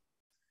him.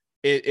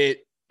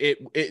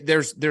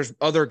 There's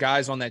other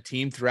guys on that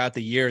team throughout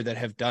the year that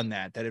have done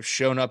that have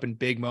shown up in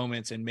big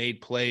moments and made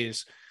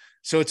plays.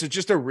 So it's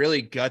just a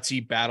really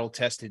gutsy,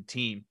 battle-tested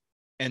team.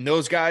 And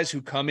those guys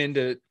who come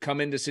into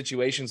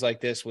situations like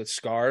this with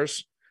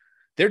scars,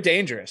 they're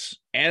dangerous.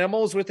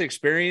 Animals with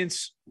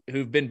experience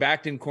who've been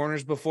backed in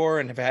corners before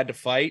and have had to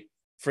fight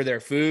for their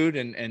food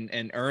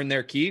and earn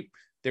their keep.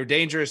 They're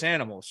dangerous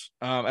animals.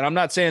 And I'm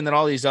not saying that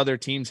all these other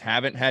teams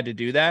haven't had to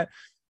do that,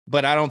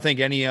 but I don't think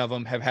any of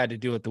them have had to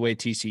do it the way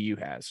TCU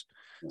has.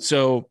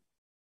 So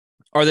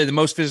are they the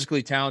most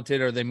physically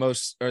talented? Are they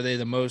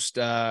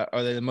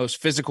the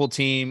most physical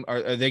team?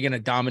 Are they going to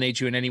dominate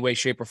you in any way,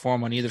 shape, or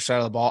form on either side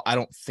of the ball? I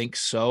don't think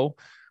so,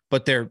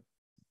 but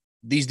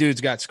these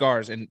dudes got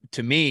scars. And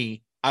to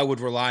me, I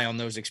would rely on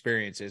those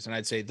experiences. And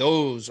I'd say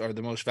those are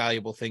the most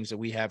valuable things that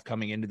we have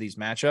coming into these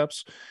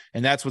matchups.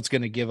 And that's what's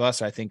going to give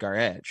us, I think, our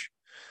edge.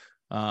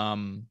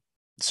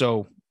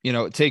 So,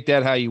 take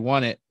that how you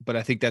want it. But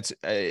I think that's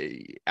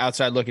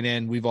outside looking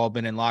in. We've all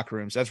been in locker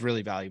rooms. That's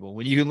really valuable.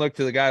 When you can look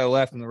to the guy to the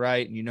left and the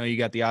right, and you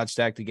got the odds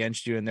stacked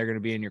against you and they're going to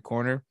be in your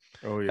corner.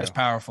 Oh, yeah. That's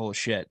powerful as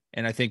shit.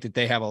 And I think that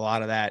they have a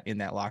lot of that in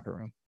that locker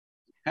room.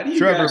 How do you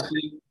Trevor, guys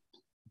think?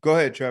 Go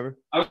ahead, Trevor.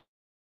 I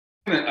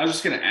was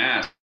just going to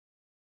ask.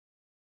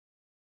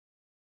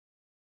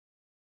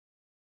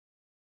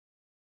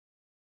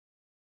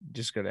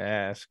 just gonna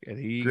ask, and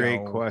he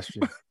Great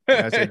question.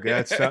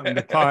 That's something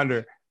to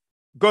ponder.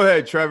 Go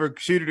ahead, Trevor.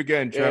 Shoot it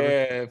again, Trevor.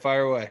 Yeah,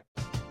 fire away.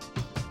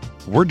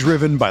 We're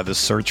driven by the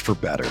search for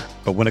better.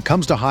 But when it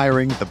comes to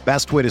hiring, the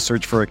best way to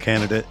search for a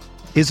candidate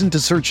isn't to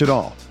search at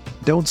all.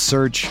 Don't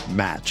search,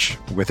 match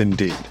with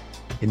Indeed.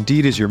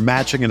 Indeed is your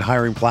matching and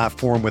hiring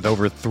platform with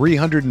over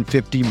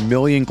 350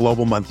 million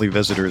global monthly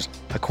visitors,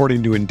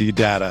 according to Indeed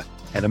data,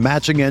 and a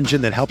matching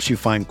engine that helps you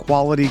find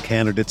quality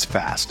candidates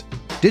fast.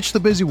 Ditch the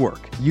busy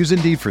work. Use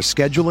Indeed for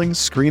scheduling,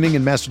 screening,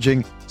 and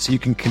messaging so you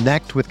can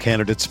connect with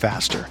candidates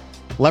faster.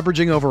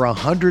 Leveraging over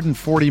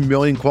 140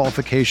 million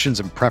qualifications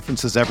and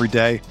preferences every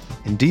day,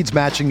 Indeed's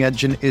matching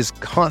engine is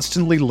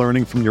constantly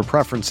learning from your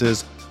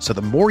preferences, so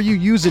the more you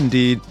use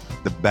Indeed,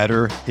 the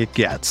better it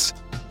gets.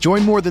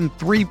 Join more than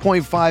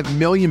 3.5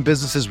 million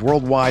businesses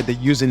worldwide that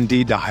use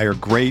Indeed to hire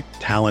great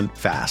talent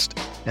fast.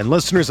 And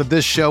listeners of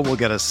this show will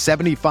get a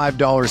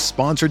 $75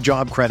 sponsored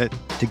job credit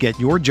to get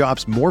your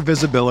jobs more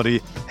visibility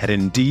at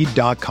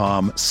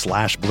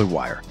Indeed.com/Blue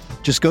Wire.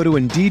 Just go to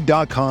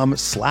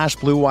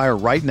Indeed.com/Blue Wire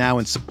right now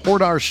and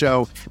support our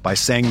show by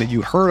saying that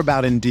you heard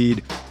about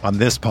Indeed on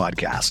this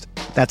podcast.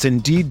 That's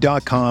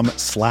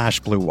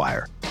Indeed.com/Blue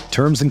Wire.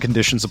 Terms and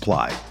conditions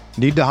apply.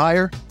 Need to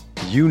hire?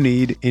 You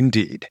need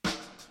Indeed.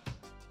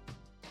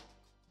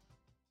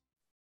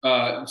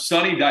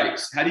 Sonny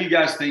Dykes, how do you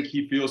guys think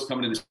he feels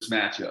coming into this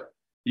matchup?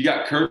 You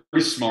got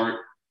Kirby Smart,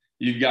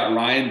 you've got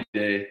Ryan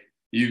Day,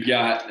 you've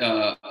got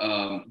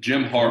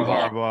Jim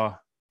Harbaugh.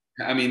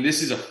 I mean,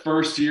 this is a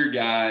first-year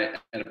guy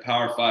at a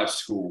Power 5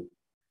 school.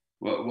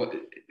 What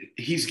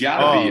he's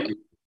got to be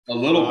a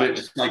little bit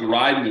just like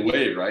riding the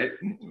wave, right?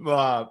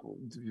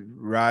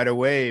 Ride a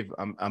wave.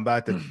 I'm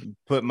about to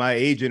put my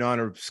agent on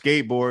a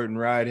skateboard and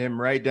ride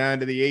him right down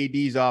to the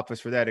AD's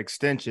office for that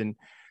extension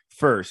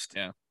first.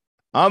 Yeah.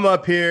 I'm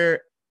up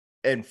here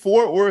in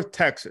Fort Worth,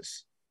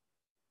 Texas.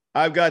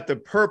 I've got the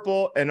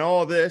purple and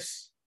all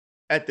this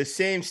at the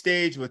same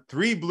stage with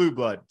 3 blue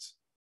bloods,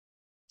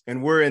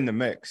 and we're in the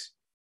mix.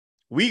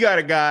 We got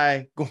a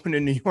guy going to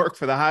New York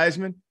for the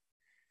Heisman,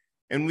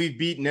 and we've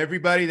beaten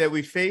everybody that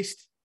we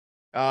faced,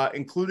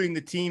 including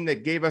the team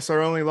that gave us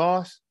our only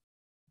loss,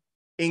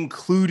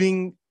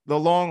 including the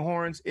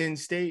Longhorns in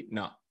state.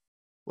 No,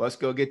 let's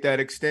go get that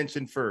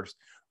extension first.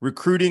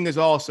 Recruiting is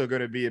also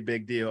going to be a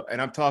big deal. And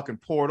I'm talking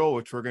portal,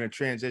 which we're going to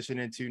transition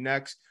into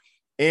next,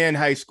 and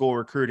high school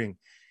recruiting.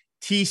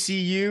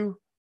 TCU,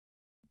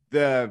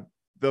 the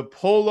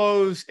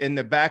polos in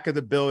the back of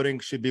the building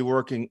should be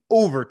working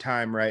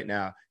overtime right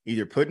now,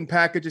 either putting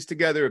packages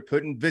together or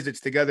putting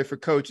visits together for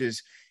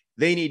coaches.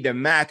 They need to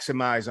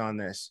maximize on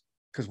this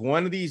because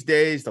one of these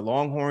days, the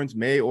Longhorns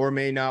may or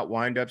may not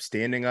wind up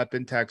standing up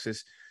in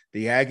Texas.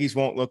 The Aggies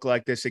won't look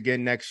like this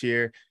again next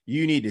year.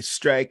 You need to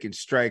strike and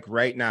strike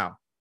right now.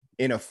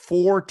 In a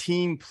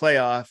 4-team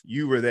playoff,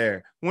 you were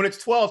there. When it's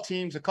 12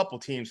 teams, a couple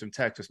teams from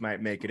Texas might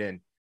make it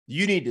in.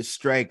 You need to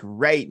strike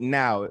right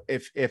now.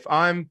 If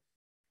I'm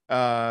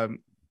and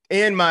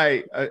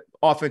my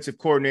offensive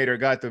coordinator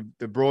got the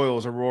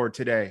Broyles Award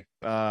today.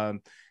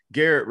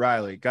 Garrett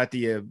Riley got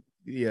the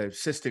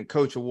assistant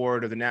coach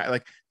award of the night.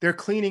 Like, they're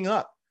cleaning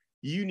up.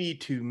 You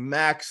need to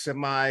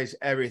maximize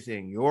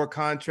everything. Your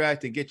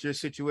contract and get your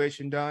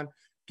situation done.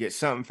 Get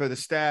something for the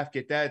staff.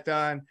 Get that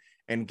done.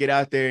 And get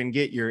out there and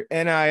get your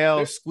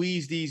NIL,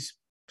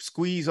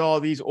 squeeze all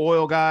these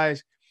oil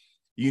guys.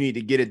 You need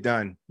to get it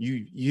done.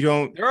 You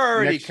don't. They're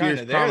already kind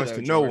of there, though,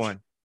 to no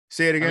one.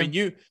 Say it again. I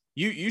mean,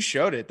 you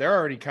showed it. They're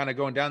already kind of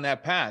going down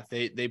that path.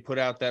 They put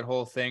out that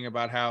whole thing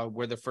about how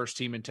we're the first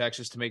team in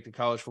Texas to make the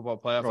college football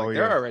playoff.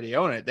 They're already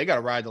on it. They got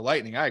to ride the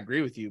lightning. I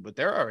agree with you, but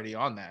they're already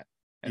on that.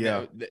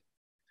 And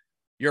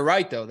you're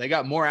right, though. They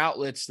got more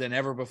outlets than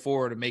ever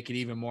before to make it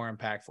even more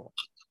impactful.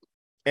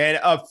 And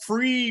a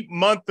free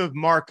month of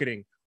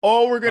marketing.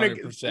 We're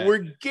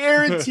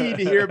guaranteed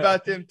to hear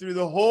about them through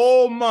the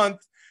whole month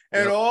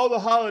and all the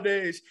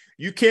holidays.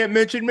 You can't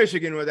mention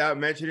Michigan without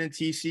mentioning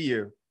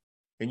TCU.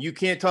 And you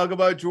can't talk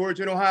about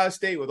Georgia and Ohio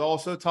State with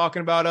also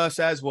talking about us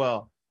as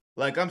well.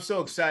 Like, I'm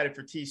so excited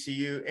for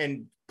TCU.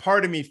 And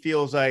part of me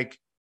feels like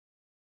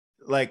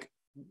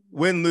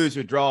win, lose,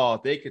 or draw,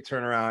 they could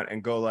turn around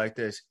and go like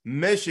this.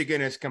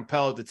 Michigan is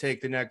compelled to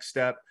take the next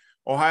step.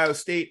 Ohio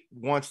State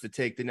wants to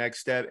take the next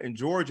step. And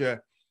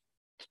Georgia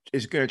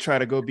is going to try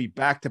to go be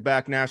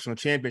back-to-back national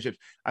championships.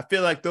 I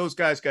feel like those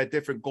guys got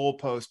different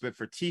goalposts, but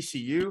for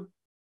TCU,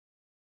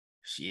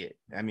 shit,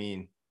 I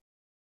mean.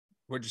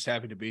 We're just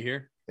happy to be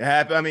here.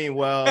 I mean,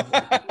 well.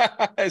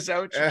 Is that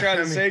what you're trying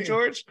to say,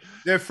 George?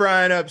 They're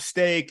frying up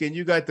steak, and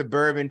you got the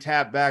bourbon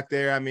tap back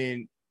there. I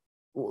mean,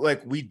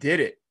 like, we did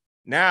it.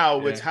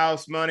 Now it's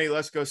house money.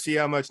 Let's go see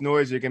how much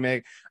noise you can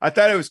make. I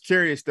thought it was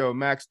curious, though.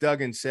 Max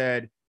Duggan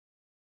said,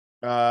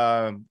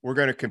 we're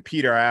going to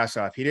compete our ass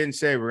off. He didn't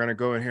say we're going to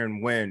go in here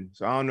and win.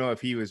 So I don't know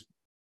if he was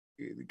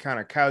kind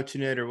of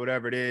couching it or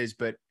whatever it is,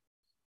 but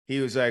he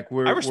was like,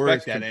 we're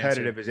as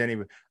competitive as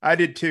anybody. I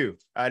did too.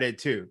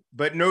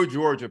 But no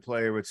Georgia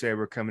player would say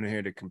we're coming in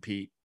here to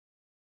compete.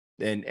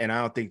 And I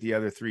don't think the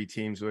other 3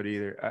 teams would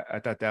either. I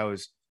thought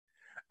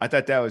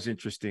that was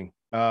interesting.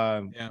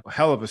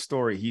 Hell of a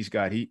story he's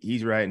got.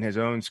 He's writing his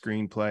own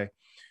screenplay.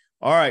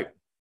 All right.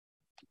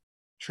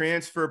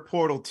 Transfer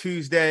Portal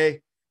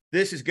Tuesday.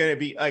 This is going to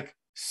be like,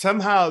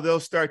 somehow they'll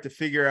start to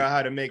figure out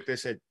how to make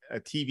this a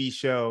TV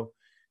show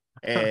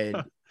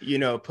and,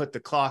 put the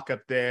clock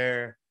up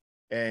there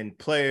and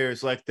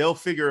players, like they'll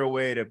figure a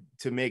way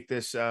to make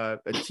this a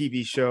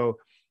TV show.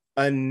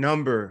 A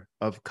number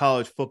of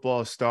college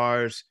football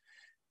stars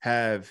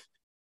have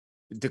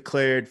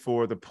declared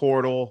for the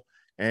portal,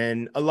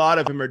 and a lot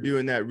of them are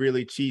doing that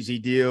really cheesy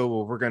deal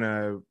where we're going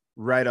to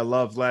write a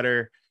love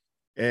letter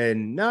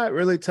and not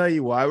really tell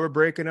you why we're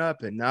breaking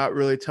up and not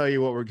really tell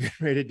you what we're getting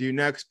ready to do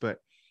next, but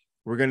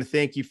we're going to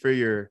thank you for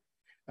your,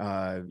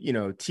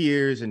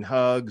 tears and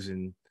hugs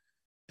and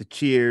the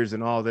cheers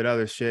and all that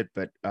other shit.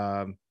 But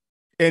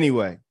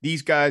anyway,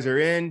 these guys are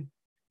in,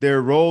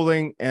 they're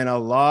rolling, and a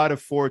lot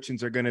of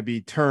fortunes are going to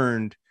be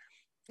turned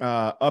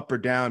up or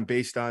down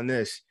based on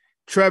this.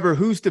 Trevor,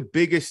 who's the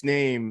biggest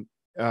name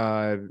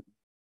that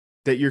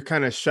you're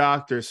kind of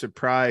shocked or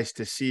surprised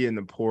to see in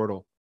the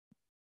portal?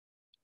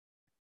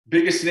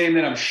 Biggest name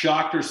that I'm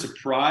shocked or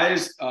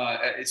surprised,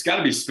 it's got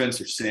to be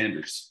Spencer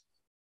Sanders.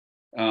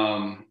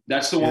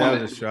 That's the one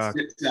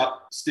that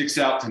sticks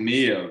out to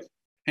me of,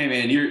 hey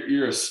man,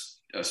 you're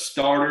a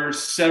starter,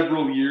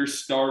 several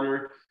years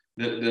starter.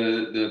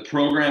 The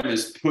program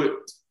has put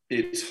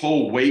its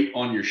whole weight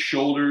on your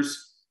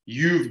shoulders.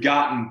 You've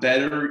gotten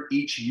better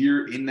each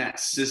year in that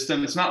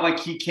system. It's not like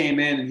he came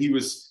in and he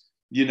was,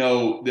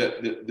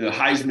 the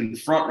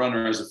Heisman front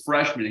runner as a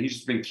freshman, and he's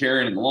just been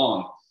carrying him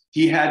along.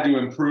 He had to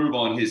improve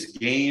on his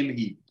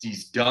game.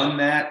 He's done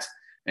that,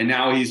 and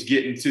now he's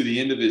getting to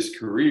the end of his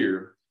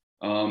career.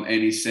 And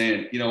he's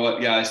saying, you know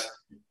what, guys,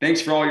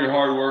 thanks for all your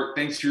hard work.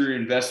 Thanks for your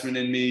investment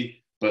in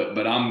me,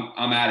 but I'm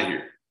out of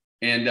here.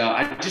 And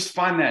I just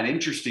find that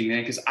interesting,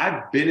 man, because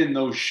I've been in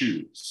those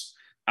shoes.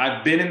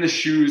 I've been in the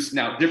shoes.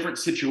 Now, different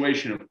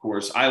situation, of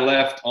course. I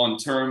left on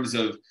terms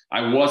of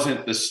I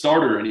wasn't the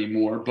starter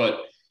anymore,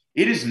 but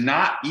it is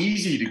not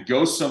easy to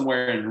go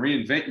somewhere and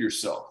reinvent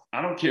yourself.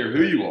 I don't care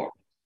who you are.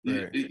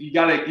 Right. You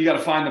gotta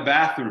find the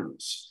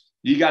bathrooms.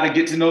 You got to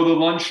get to know the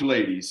lunch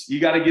ladies. You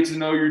got to get to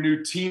know your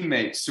new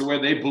teammates, so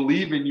where they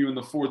believe in you in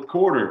the fourth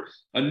quarter.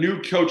 A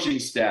new coaching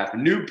staff, a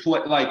new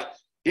play. Like,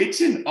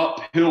 it's an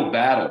uphill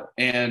battle,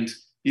 and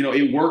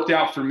it worked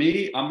out for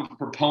me. I'm a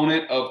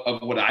proponent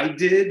of what I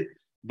did,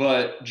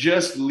 but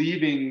just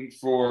leaving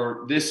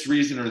for this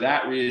reason or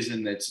that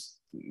reason that's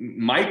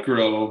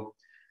micro.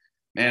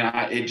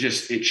 Man,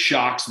 it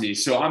shocks me.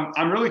 So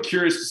I'm really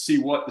curious to see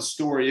what the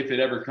story, if it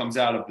ever comes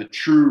out, of the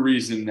true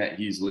reason that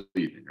he's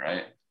leaving,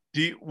 right?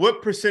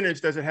 What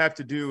percentage does it have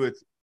to do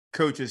with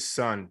Coach's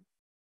son?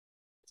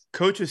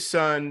 Coach's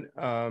son,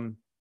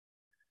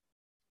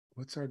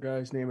 what's our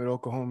guy's name at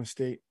Oklahoma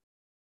State?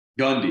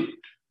 Gundy.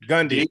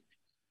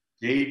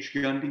 Gage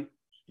Gundy?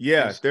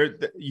 Yeah,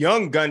 the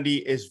young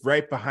Gundy is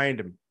right behind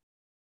him.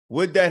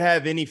 Would that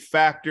have any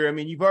factor? I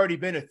mean, you've already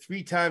been a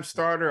 3-time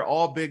starter,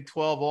 all Big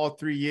 12, all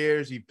 3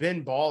 years. You've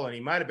been balling.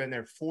 He might have been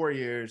there 4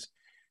 years.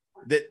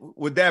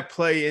 Would that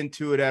play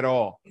into it at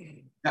all?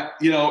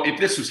 If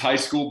this was high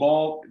school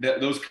ball,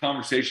 those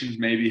conversations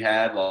may be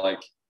had,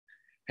 like,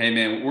 hey,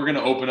 man, we're going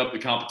to open up the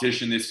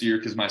competition this year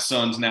because my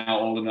son's now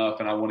old enough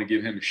and I want to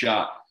give him a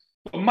shot.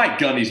 But Mike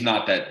Gundy's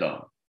not that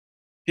dumb.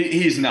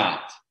 He's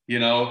not.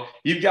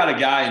 You've got a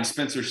guy in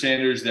Spencer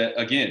Sanders that,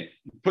 again,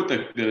 put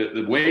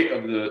the weight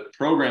of the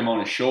program on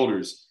his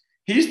shoulders.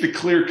 He's the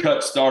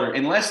clear-cut starter,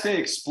 unless they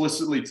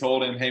explicitly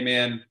told him, hey,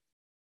 man,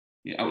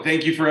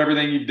 thank you for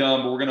everything you've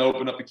done, but we're going to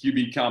open up the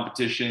QB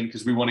competition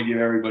because we want to give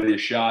everybody a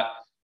shot.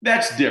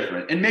 That's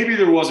different. And maybe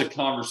there was a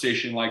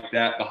conversation like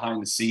that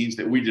behind the scenes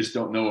that we just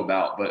don't know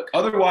about. But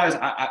otherwise,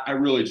 I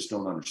really just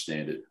don't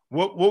understand it.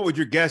 What would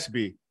your guess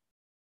be?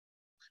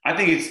 I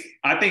think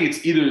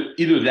it's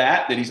either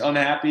that he's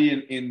unhappy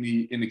in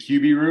the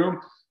QB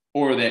room,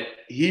 or that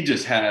he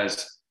just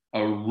has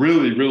a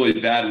really, really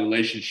bad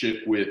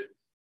relationship with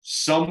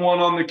someone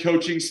on the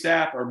coaching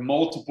staff or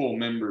multiple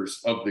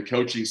members of the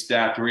coaching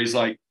staff, where he's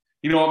like,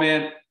 you know what,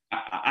 man,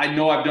 I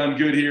know I've done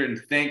good here and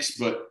thanks,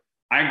 but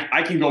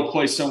I can go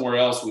play somewhere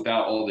else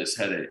without all this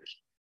headache.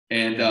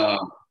 And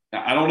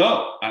I don't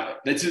know.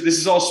 This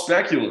is all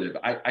speculative.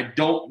 I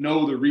don't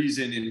know the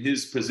reason in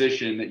his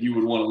position that you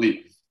would want to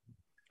leave.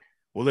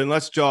 Well, then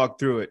let's jog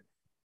through it.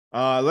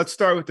 Let's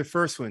start with the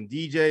first one.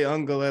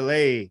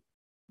 Uiagalelei,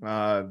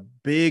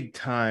 big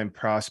time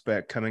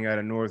prospect coming out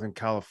of Northern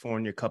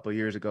California a couple of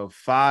years ago.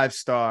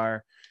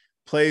 5-star,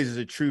 plays as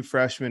a true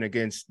freshman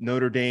against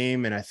Notre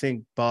Dame and I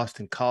think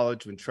Boston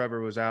College when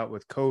Trevor was out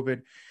with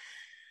COVID.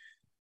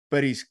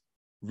 But he's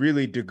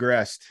really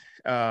digressed.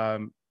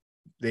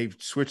 They've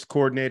switched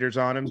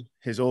coordinators on him.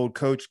 His old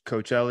coach,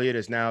 Coach Elliott,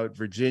 is now at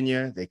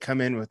Virginia. They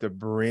come in with a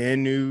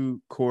brand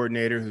new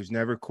coordinator who's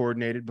never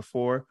coordinated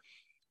before,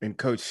 and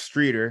Coach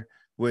Streeter,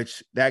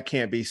 which that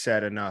can't be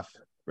said enough,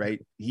 right?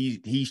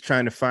 He's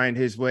trying to find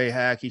his way,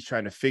 Hack. He's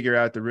trying to figure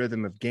out the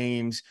rhythm of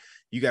games.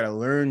 You got to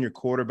learn your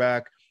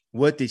quarterback.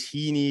 What does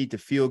he need to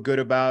feel good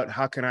about?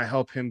 How can I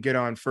help him get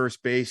on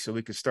first base so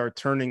we can start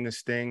turning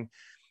this thing?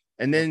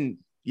 And then,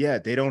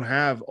 they don't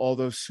have all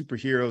those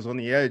superheroes on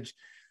the edge,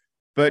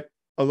 but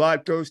a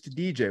lot goes to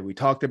DJ. We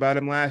talked about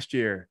him last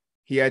year.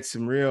 He had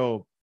some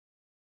real,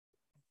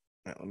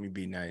 let me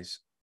be nice,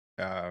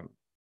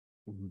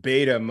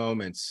 beta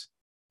moments,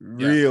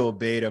 real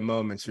beta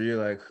moments where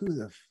you're like,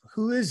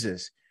 who is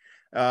this?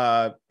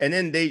 And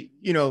then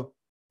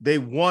they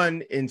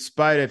won in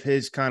spite of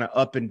his kind of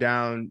up and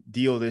down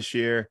deal this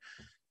year.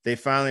 They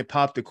finally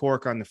popped the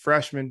cork on the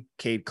freshman.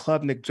 Cade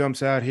Klubnik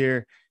jumps out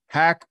here.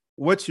 Hack,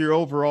 what's your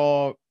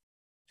overall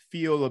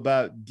feel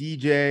about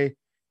DJ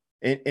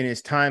in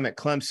his time at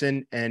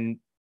Clemson? And,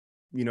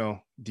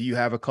 do you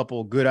have a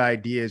couple good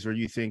ideas where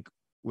you think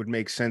would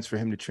make sense for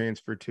him to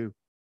transfer to?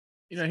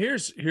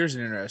 Here's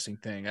an interesting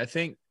thing. I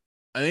think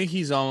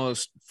he's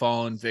almost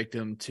fallen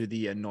victim to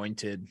the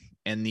anointed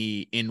and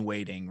the in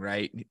waiting,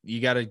 right?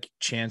 You got a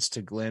chance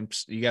to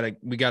glimpse. We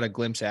got a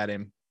glimpse at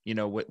him,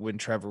 when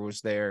Trevor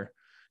was there,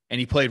 and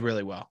he played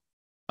really well.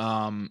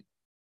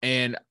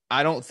 And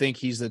I don't think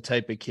he's the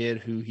type of kid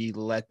who he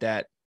let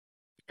that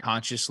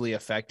consciously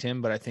affect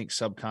him, but I think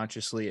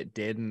subconsciously it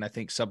did. And I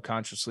think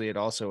subconsciously it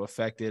also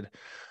affected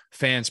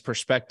fans'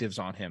 perspectives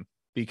on him,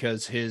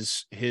 because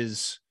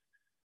his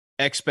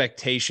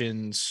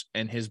expectations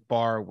and his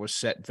bar was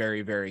set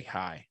very, very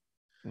high.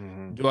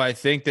 Mm-hmm. Do I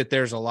think that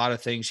there's a lot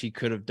of things he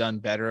could have done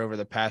better over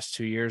the past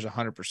 2 years?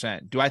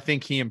 100%. Do I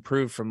think he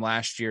improved from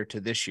last year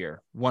to this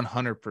year?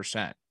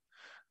 100%.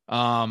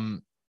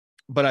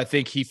 But I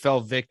think he fell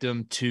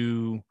victim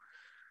to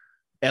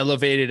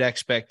elevated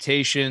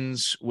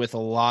expectations with a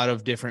lot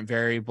of different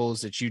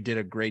variables that you did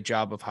a great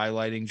job of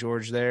highlighting,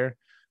 George, there.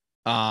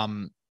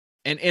 And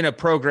in a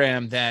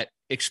program that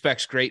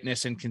expects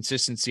greatness and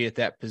consistency at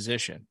that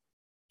position.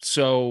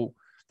 So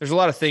there's a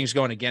lot of things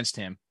going against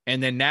him.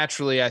 And then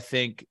naturally, I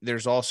think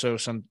there's also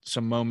some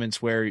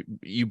moments where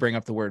you bring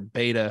up the word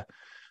beta.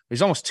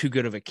 He's almost too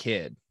good of a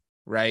kid,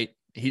 right?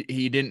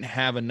 He didn't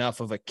have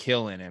enough of a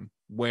kill in him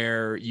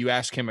where you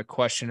ask him a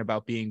question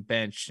about being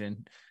benched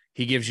and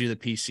he gives you the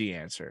PC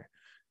answer.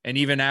 And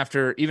even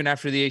after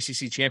the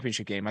ACC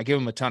championship game, I give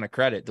him a ton of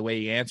credit, the way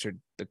he answered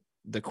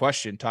the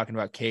question, talking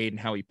about Cade and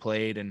how he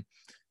played. And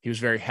he was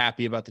very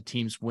happy about the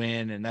team's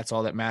win. And that's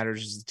all that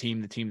matters is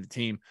the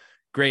team.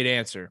 Great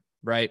answer.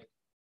 Right.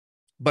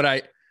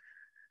 But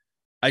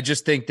I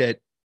just think that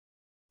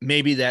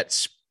maybe that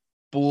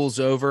spools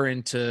over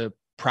into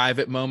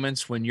private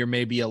moments when you're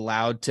maybe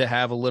allowed to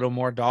have a little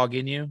more dog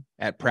in you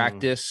at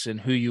practice and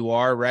who you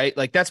are, right?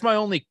 Like that's my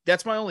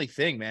only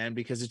thing, man,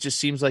 because it just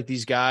seems like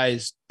these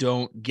guys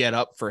don't get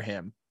up for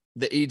him.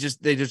 They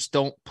just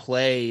don't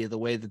play the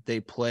way that they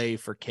play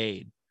for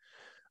Cade.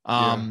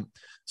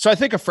 So I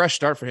think a fresh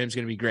start for him is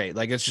going to be great.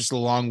 Like it's just a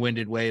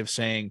long-winded way of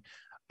saying,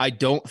 I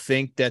don't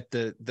think that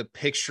the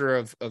picture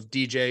of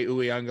DJ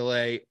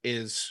Uiagalelei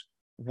is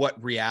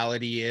what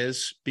reality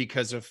is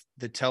because of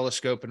the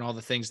telescope and all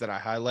the things that I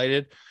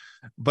highlighted.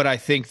 But I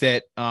think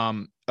that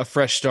a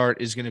fresh start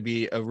is going to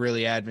be a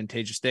really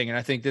advantageous thing. And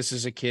I think this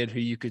is a kid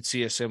who you could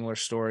see a similar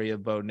story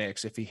of Bo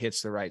Nix if he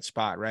hits the right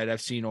spot, right?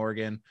 I've seen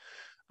Oregon.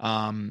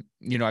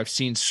 I've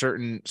seen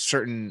certain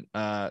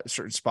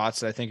spots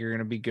that I think are going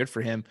to be good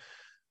for him.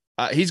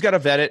 He's got to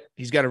vet it.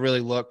 He's got to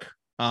really look.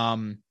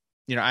 I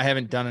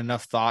haven't done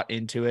enough thought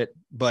into it,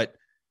 but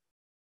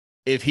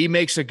if he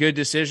makes a good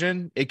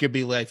decision, it could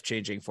be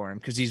life-changing for him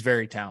because he's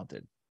very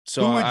talented.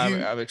 So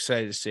I'm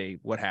excited to see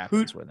what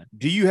happens with him.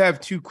 Do you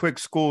have two quick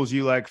schools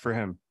you like for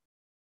him?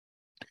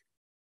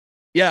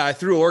 Yeah, I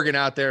threw Oregon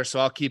out there, so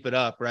I'll keep it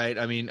up, right?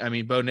 I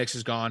mean, Bo Nix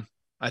is gone.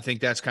 I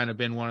think that's kind of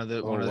been one of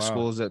the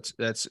schools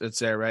that's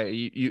there, right?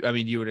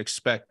 You would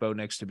expect Bo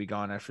Nix to be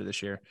gone after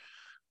this year.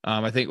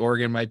 I think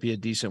Oregon might be a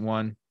decent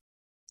one.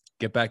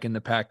 Get back in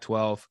the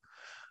Pac-12.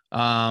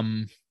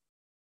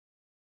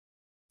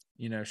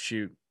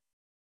 Shoot.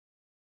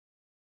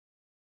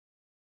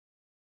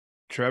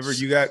 Trevor,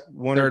 you got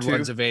one Third or two?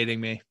 one's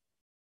evading me.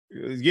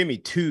 Give me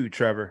two,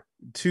 Trevor.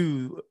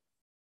 Two.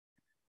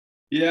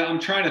 Yeah, I'm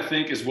trying to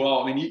think as well.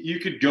 I mean, you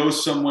could go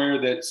somewhere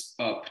that's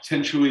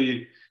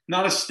potentially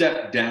not a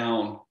step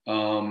down,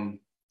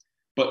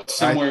 but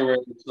somewhere where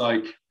it's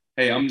like,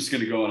 hey, I'm just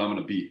going to go and I'm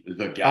going to be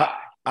the guy.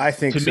 I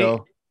think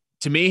so.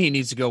 To me, he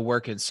needs to go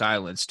work in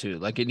silence too.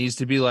 Like it needs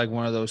to be like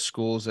one of those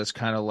schools that's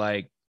kind of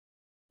like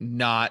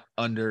not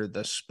under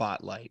the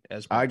spotlight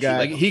as much.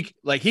 He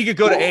could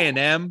go to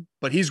A&M,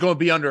 but he's going to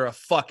be under a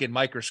fucking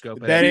microscope.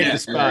 That ain't the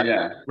spot,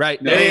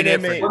 right? No,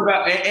 what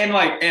about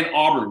and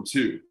Auburn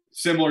too?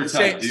 Similar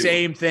type deal.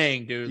 Same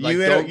thing, dude. Like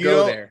don't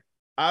go there.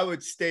 I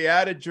would stay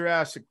out of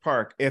Jurassic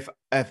Park if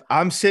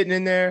I'm sitting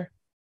in there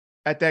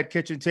at that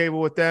kitchen table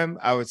with them.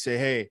 I would say,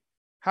 hey,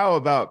 how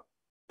about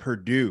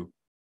Purdue?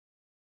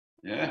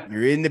 Yeah,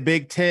 you're in the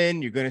Big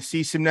Ten. You're going to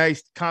see some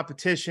nice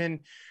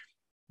competition.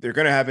 They're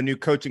going to have a new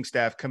coaching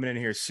staff coming in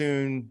here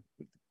soon,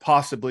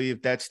 possibly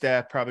if that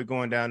staff probably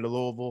going down to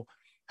Louisville.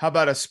 How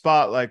about a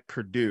spot like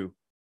Purdue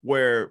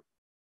where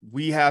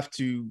we have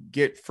to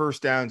get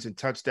first downs and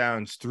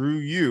touchdowns through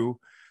you,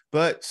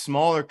 but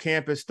smaller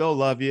campus, they'll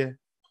love you.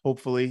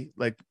 Hopefully,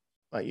 like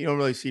you don't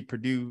really see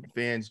Purdue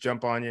fans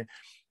jump on you.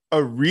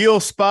 A real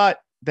spot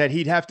that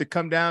he'd have to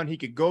come down, he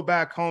could go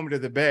back home to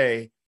the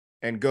Bay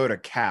and go to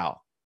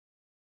Cal.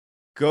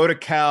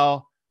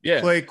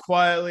 Play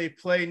quietly,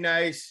 play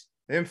nice.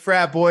 Them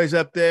frat boys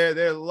up there,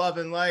 they're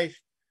loving life.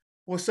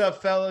 What's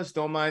up, fellas?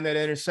 Don't mind that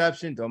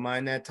interception. Don't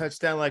mind that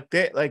touchdown like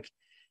that. Like,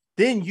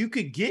 then you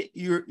could get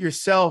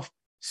yourself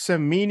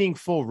some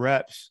meaningful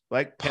reps.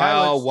 Like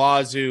Cal,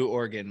 Wazoo,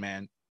 Oregon,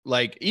 man.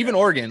 Like, even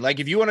Oregon. Like,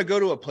 if you want to go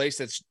to a place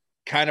that's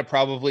kind of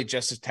probably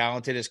just as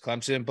talented as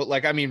Clemson, but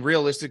like, I mean,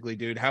 realistically,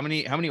 dude, how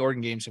many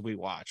Oregon games have we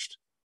watched?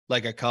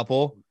 Like a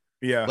couple.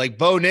 Yeah. Like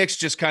Bo Nix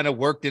just kind of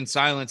worked in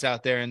silence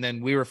out there. And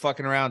then we were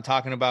fucking around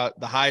talking about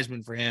the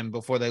Heisman for him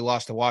before they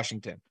lost to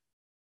Washington.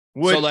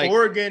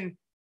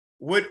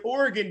 Would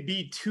Oregon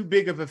be too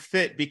big of a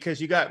fit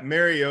because you got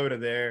Mariota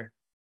there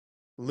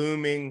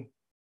looming?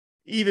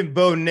 Even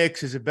Bo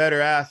Nix is a better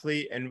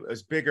athlete and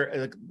was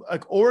bigger.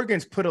 Like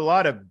Oregon's put a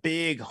lot of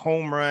big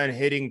home run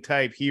hitting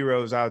type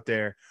heroes out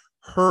there.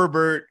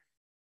 Herbert,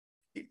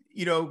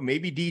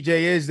 maybe DJ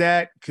is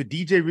that. Could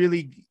he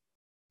really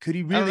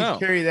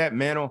carry that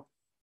mantle?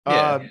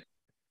 Yeah.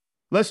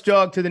 Let's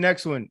jog to the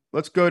next one.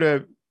 Let's go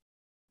to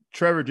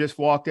Trevor. Just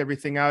walked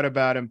everything out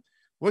about him.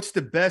 What's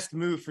the best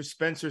move for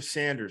Spencer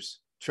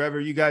Sanders? Trevor,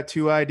 you got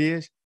 2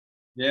 ideas?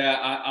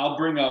 Yeah, I'll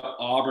bring up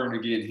Auburn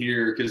again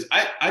here because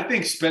I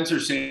think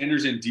Spencer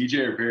Sanders and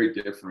DJ are very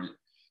different.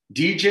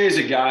 DJ is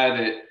a guy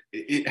that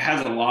it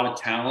has a lot of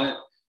talent.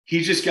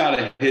 He's just got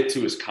to hit to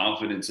his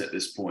confidence at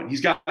this point.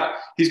 He's got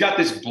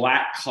this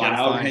black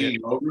cloud hanging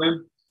over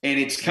him. And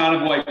it's kind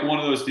of like one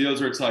of those deals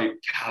where it's like,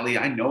 golly,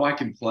 I know I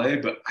can play,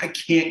 but I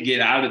can't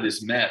get out of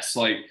this mess.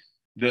 Like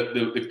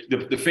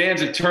the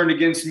fans have turned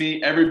against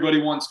me.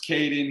 Everybody wants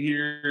Cade in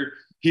here.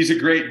 He's a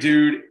great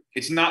dude.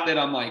 It's not that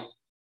I'm like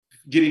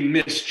getting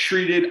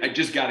mistreated. I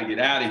just got to get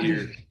out of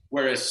here.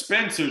 Whereas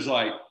Spencer's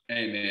like,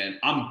 hey man,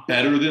 I'm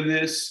better than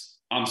this.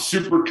 I'm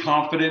super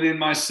confident in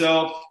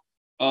myself.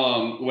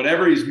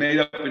 Whatever he's made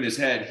up in his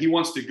head, he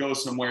wants to go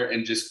somewhere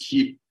and just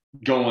keep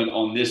going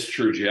on this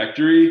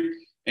trajectory.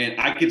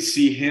 And I could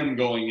see him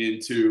going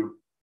into,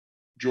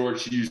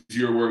 George, to use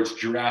your words,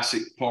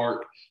 Jurassic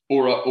Park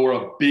or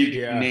a big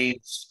name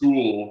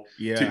school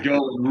to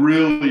go and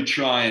really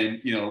try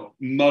and,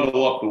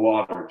 muddle up the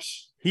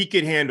waters. He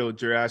could handle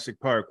Jurassic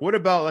Park. What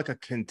about like a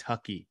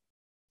Kentucky?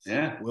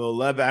 Yeah. Will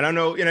Levis. I don't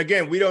know. And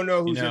again, we don't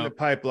know who's in the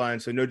pipeline.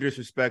 So no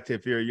disrespect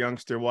if you're a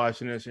youngster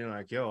watching this and you're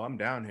like, yo, I'm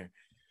down here.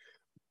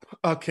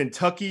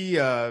 Kentucky,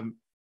 even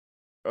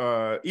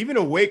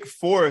a Wake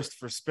Forest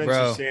for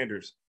Spencer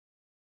Sanders.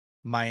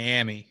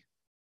 Miami.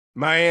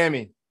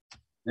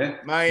 Yeah.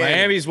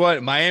 Miami's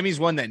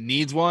one that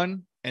needs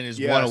one and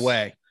is one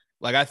away.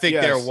 Like, I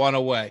think they're one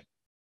away.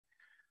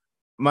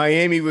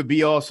 Miami would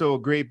be also a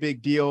great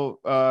big deal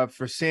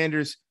for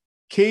Sanders.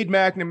 Cade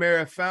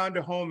McNamara found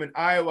a home in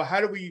Iowa.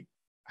 How do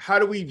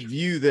we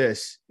view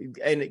this?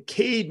 And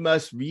Cade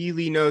must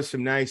really know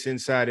some nice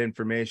inside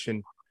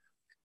information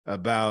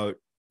about,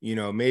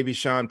 maybe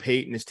Sean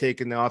Payton is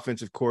taking the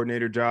offensive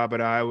coordinator job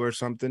at Iowa or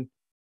something.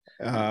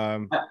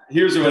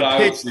 Here's what I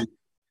would see.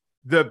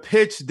 The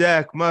pitch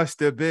deck must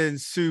have been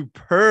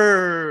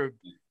superb.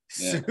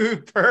 Yeah.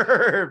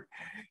 Superb.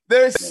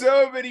 There's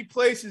so many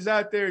places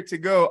out there to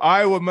go.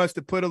 Iowa must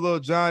have put a little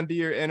John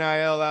Deere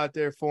NIL out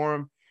there for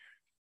him.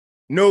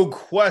 No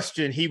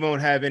question he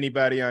won't have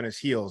anybody on his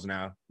heels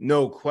now.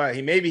 No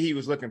question. Maybe he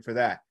was looking for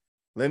that.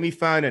 Let me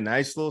find a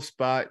nice little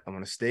spot. I'm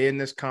going to stay in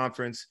this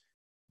conference.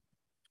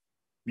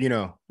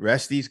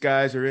 Rest these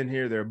guys are in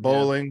here. They're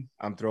bowling.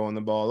 Yeah. I'm throwing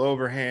the ball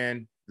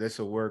overhand. This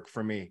will work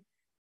for me.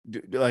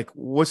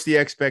 What's the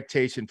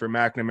expectation for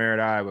McNamara at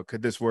Iowa?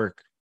 Could this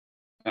work?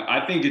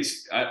 I think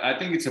it's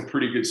a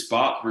pretty good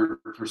spot for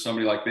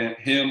somebody like that,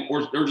 him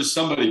or just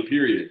somebody,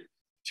 period.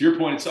 To your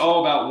point, it's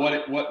all about what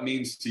it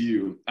means to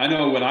you. I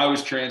know when I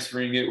was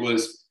transferring, it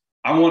was,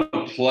 I want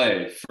to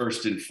play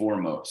first and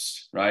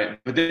foremost, right?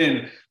 But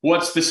then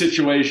what's the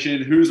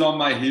situation? Who's on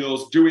my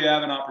heels? Do we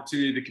have an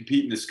opportunity to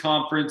compete in this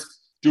conference?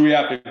 Do we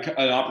have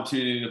an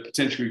opportunity to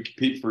potentially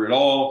compete for it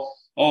all?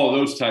 All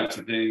those types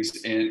of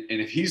things. And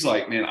if he's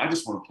like, man, I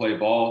just want to play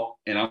ball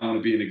and I want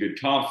to be in a good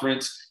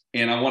conference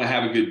and I want to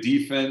have a good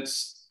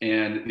defense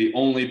and the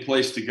only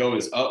place to go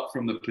is up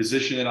from the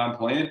position that I'm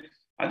playing,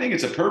 I think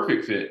it's a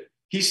perfect fit.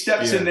 He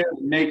steps in there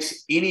and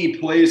makes any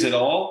plays at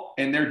all,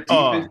 and their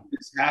defense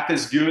is half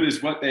as good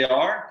as what they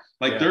are.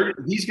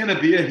 He's going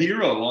to be a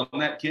hero on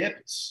that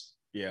campus.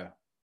 Yeah.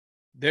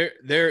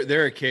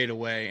 They're a Cade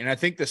away. And I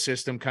think the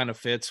system kind of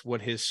fits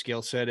what his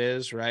skill set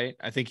is, right?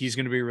 I think he's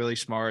going to be really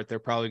smart. They're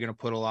probably going to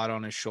put a lot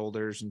on his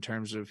shoulders in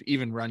terms of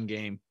even run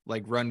game,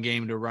 like run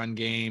game to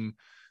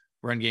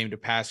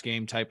pass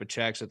game type of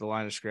checks at the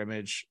line of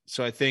scrimmage.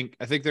 So I think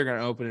they're going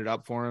to open it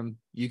up for him.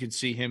 You could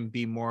see him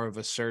be more of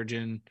a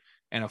surgeon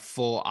and a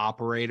full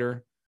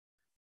operator.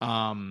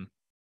 They'll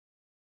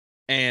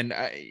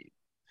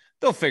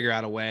figure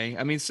out a way.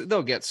 I mean,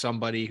 they'll get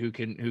somebody who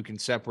can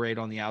separate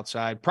on the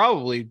outside,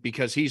 probably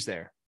because he's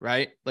there,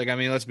 right? Like, I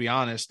mean, let's be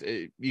honest.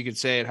 You could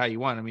say it how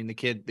you want. I mean, the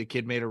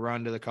kid made a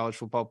run to the college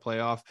football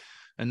playoff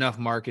enough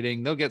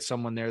marketing. They'll get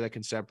someone there that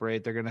can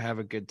separate. They're going to have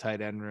a good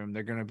tight end room.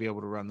 They're going to be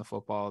able to run the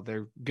football.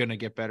 They're going to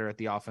get better at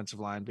the offensive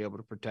line, be able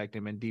to protect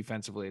him. And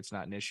defensively, it's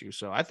not an issue.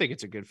 So I think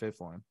it's a good fit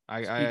for him.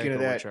 I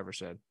echo what Trevor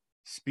said.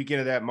 Speaking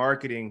of that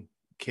marketing,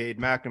 Cade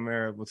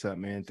McNamara, what's up,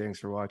 man? Thanks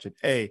for watching.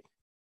 Hey,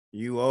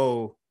 you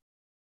owe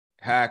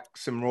Hack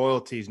some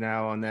royalties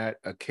now on that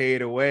a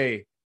Cade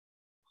away.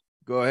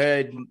 Go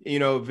ahead,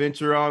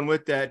 venture on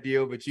with that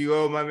deal, but you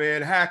owe my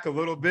man Hack a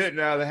little bit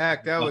now. The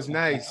Hack, that was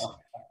nice.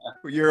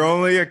 You're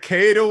only a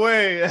Cade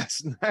away.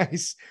 That's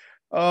nice.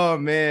 Oh,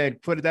 man,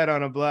 put that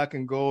on a black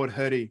and gold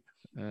hoodie.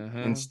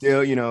 And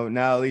still,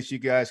 now at least you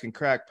guys can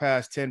crack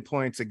past 10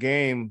 points a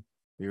game.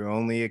 You're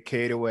only a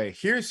Cade away.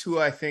 Here's who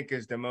I think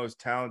is the most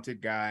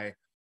talented guy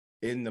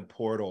in the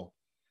portal,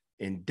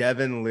 in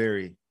Devin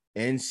Leary,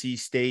 NC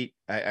State.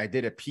 I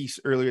did a piece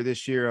earlier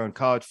this year on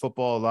College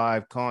Football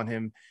Live calling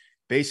him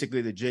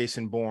basically the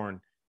Jason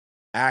Bourne,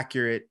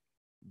 accurate,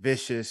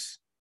 vicious,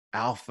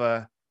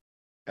 alpha,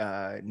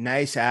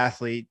 nice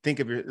athlete. Think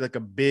of it like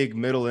a big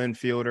middle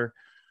infielder.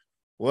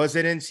 Was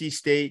at NC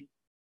State.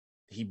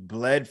 He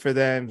bled for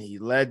them. He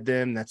led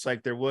them. That's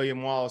like their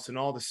William Wallace. And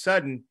all of a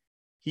sudden,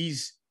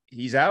 he's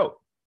out.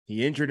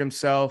 He injured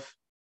himself.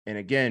 And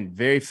again,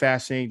 very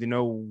fascinating to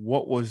know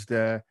what was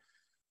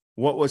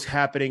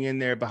happening in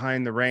there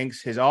behind the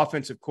ranks. His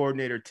offensive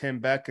coordinator, Tim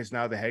Beck, is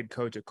now the head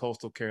coach at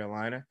Coastal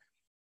Carolina.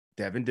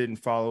 Devin didn't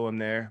follow him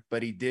there,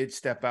 but he did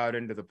step out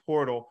into the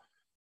portal.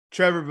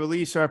 Trevor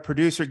Valise, our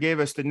producer, gave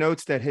us the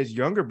notes that his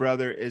younger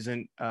brother is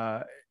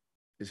a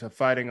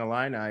Fighting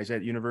Illini. He's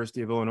at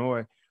University of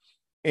Illinois.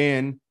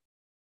 And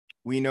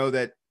we know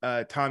that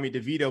Tommy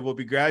DeVito will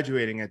be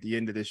graduating at the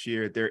end of this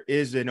year. There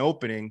is an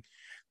opening,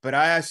 but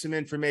I have some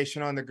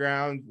information on the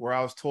ground where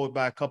I was told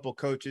by a couple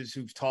coaches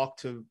who've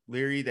talked to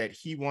Leary that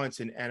he wants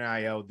an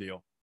NIL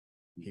deal.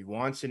 He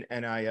wants an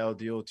NIL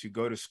deal to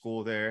go to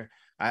school there.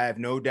 I have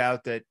no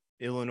doubt that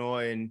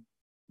Illinois and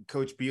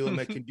Coach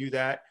Bielema can do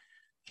that.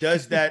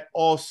 Does that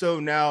also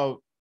now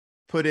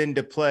put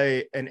into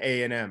play an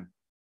A&M?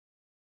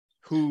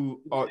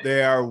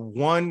 They are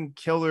one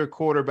killer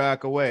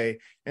quarterback away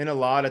and a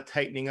lot of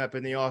tightening up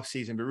in the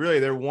offseason, but really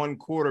they're one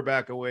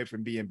quarterback away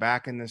from being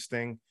back in this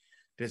thing.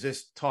 Does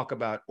this talk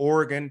about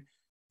Oregon?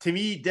 To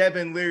me,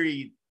 Devin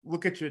Leary,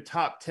 look at your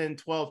top 10,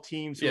 12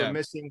 teams who are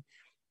missing.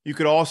 You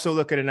could also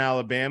look at an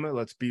Alabama.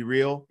 Let's be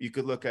real. You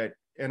could look at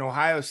an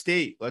Ohio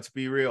State. Let's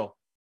be real.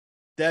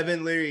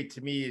 Devin Leary,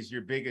 to me, is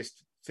your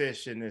biggest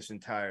fish in this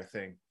entire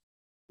thing.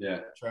 Yeah.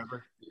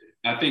 Trevor?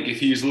 I think if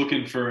he's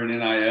looking for an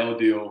NIL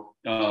deal,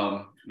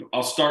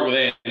 I'll start with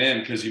A&M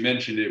because you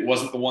mentioned it. It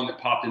wasn't the one that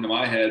popped into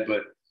my head,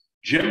 but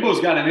Jimbo's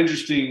got an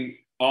interesting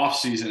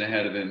offseason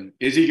ahead of him.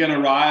 Is he going to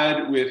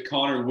ride with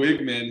Connor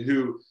Wigman,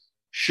 who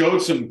showed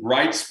some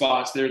bright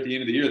spots there at the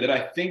end of the year that I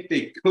think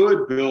they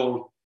could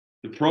build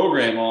the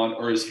program on,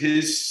 or is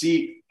his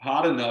seat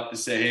hot enough to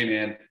say, hey,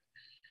 man,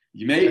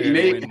 you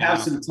may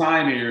have some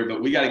time here,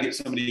 but we got to get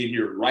somebody in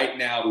here right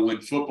now to win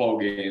football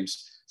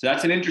games. So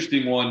that's an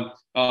interesting one.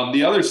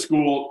 The other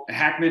school,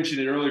 Hack mentioned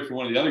it earlier for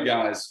one of the other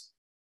guys.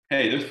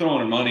 Hey, they're throwing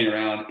their money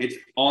around. It's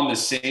on the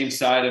same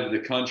side of the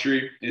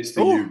country. It's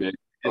the U, baby.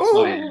 It's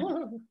Miami.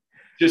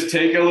 Just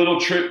take a little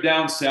trip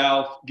down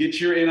south,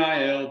 get your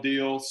NIL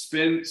deal,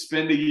 spend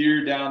a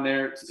year down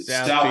there.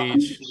 South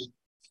Beach.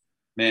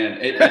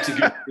 Man, that's a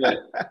good fit.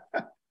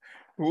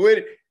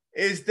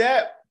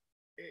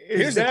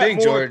 Here's the thing,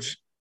 George.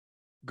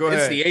 Go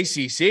ahead. It's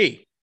the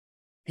ACC.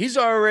 He's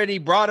already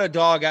brought a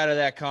dog out of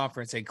that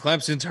conference, and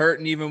Clemson's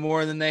hurting even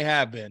more than they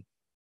have been.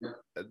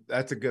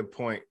 That's a good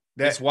point.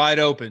 It's wide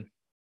open.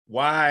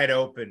 Wide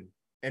open.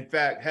 In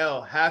fact,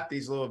 hell, half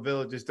these little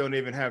villages don't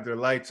even have their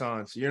lights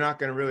on, so you're not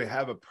going to really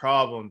have a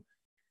problem.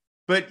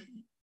 But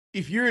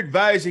if you're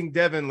advising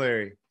Devin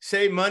Leary,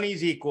 say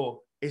money's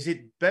equal, is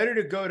it better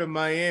to go to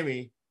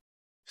Miami,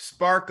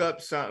 spark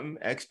up something?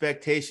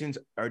 Expectations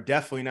are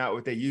definitely not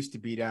what they used to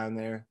be down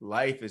there.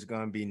 Life is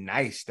going to be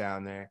nice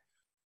down there.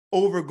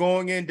 Over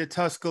going into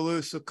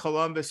Tuscaloosa,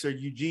 Columbus, or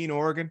Eugene,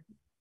 Oregon?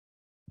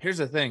 Here's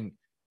the thing.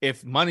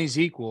 If money's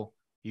equal,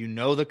 you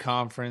know the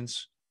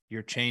conference,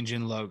 you're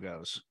changing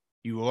logos.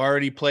 You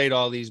already played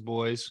all these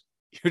boys.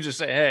 You're just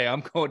saying, hey,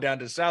 I'm going down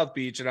to South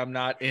Beach and I'm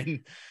not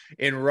in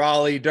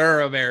Raleigh,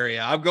 Durham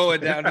area. I'm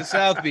going down to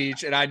South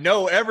Beach and I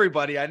know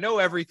everybody. I know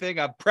everything.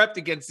 I've prepped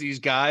against these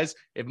guys.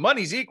 If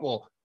money's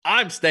equal,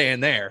 I'm staying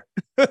there.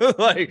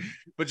 But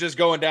just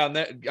going down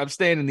there, I'm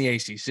staying in the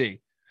ACC.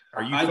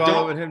 Are you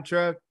following him,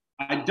 Trev?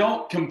 I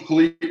don't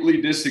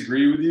completely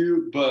disagree with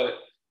you, but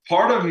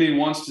part of me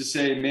wants to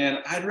say, man,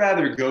 I'd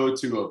rather go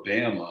to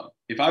Alabama.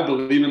 If I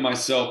believe in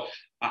myself,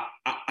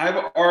 I've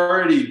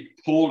already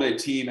pulled a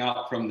team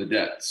out from the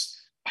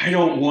depths. I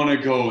don't want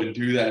to go and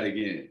do that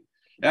again.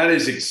 That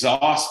is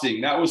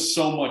exhausting. That was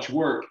so much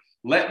work.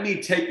 Let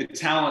me take the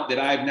talent that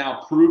I've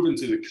now proven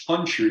to the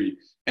country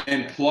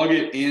and plug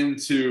it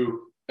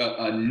into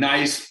a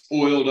nice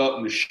oiled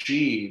up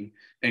machine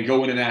and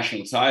go win a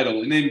national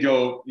title and then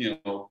go,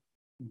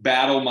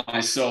 battle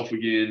myself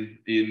again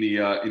in the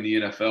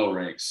NFL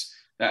ranks.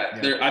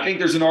 I think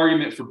there's an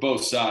argument for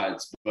both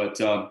sides, but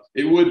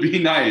it would be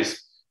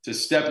nice to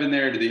step in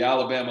there to the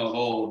Alabama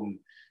hold and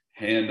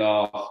hand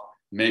off,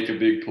 make a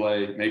big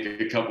play, make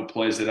a couple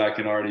plays that I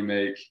can already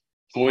make,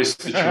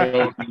 hoist the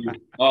trophy.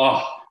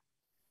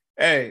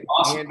 Hey,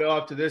 awesome. Hand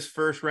off to this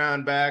first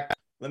round back.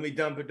 Let me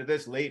dump it to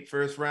this late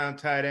first round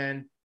tight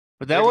end.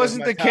 But that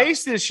wasn't the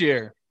case this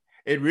year.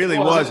 It really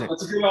wasn't.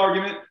 That's a good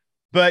argument.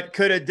 But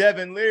could a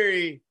Devin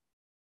Leary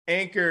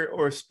anchor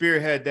or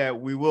spearhead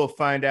that? We will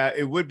find out.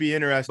 It would be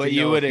interesting. But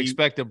you would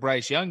expect a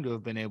Bryce Young to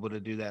have been able to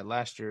do that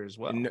last year as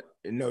well.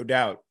 No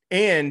doubt.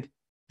 And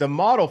the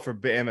model for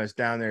Bama's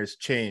down there has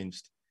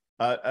changed.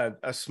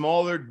 A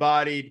smaller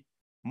bodied,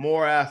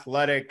 more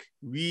athletic,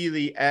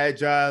 really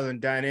agile and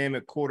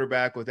dynamic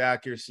quarterback with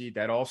accuracy.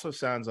 That also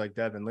sounds like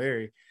Devin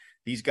Leary.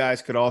 These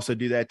guys could also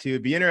do that too.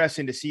 It'd be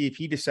interesting to see if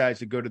he decides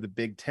to go to the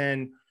Big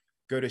Ten,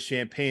 go to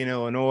Champaign,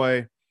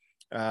 Illinois,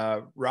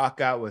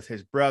 rock out with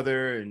his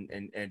brother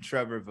and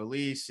Trevor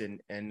Valise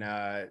and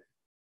the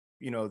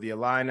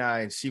Illini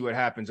and see what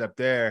happens up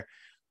there.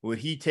 Would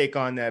he take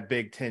on that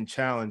Big Ten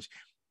challenge?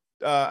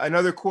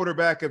 Another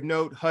quarterback of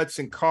note,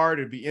 Hudson Card.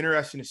 It'd be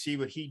interesting to see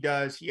what he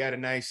does. He had a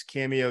nice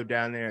cameo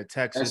down there at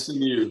Texas.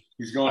 SMU.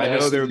 He's going. I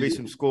know there will be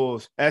some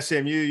schools.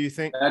 SMU, you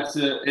think? That's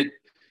it.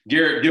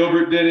 Garrett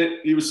Gilbert did it.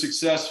 He was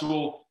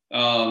successful.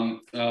 Shane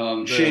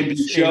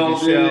Buechele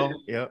did it.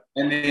 Yep.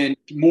 And then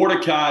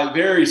Mordecai,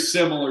 very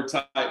similar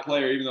type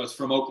player, even though it's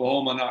from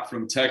Oklahoma, not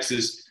from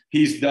Texas.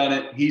 He's done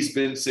it. He's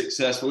been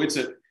successful.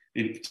 To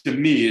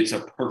me, it's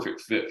a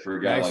perfect fit for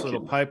a guy like him. Nice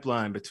little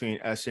pipeline between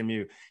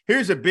SMU.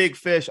 Here's a big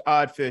fish,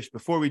 odd fish,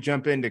 before we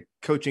jump into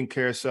coaching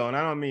carousel. And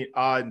I don't mean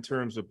odd in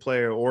terms of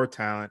player or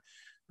talent.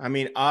 I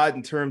mean odd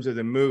in terms of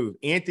the move.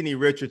 Anthony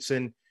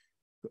Richardson,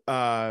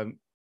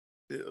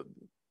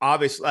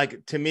 obviously,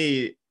 like, to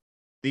me,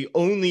 the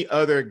only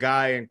other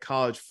guy in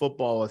college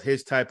football with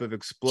his type of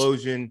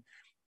explosion,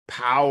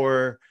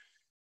 power,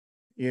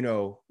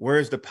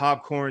 where's the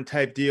popcorn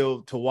type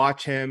deal to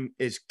watch him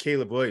is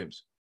Caleb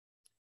Williams.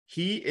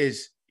 He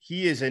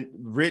isn't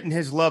written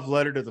his love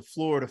letter to the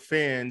Florida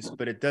fans,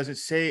 but it doesn't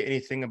say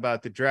anything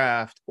about the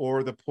draft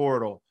or the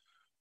portal.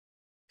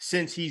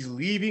 Since he's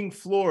leaving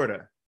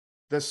Florida,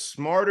 the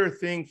smarter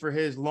thing for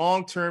his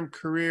long-term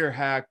career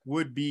hack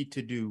would be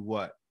to do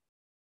what?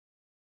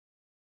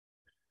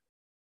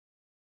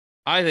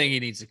 I think he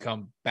needs to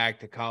come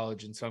back to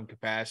college in some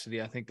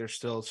capacity. I think there's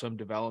still some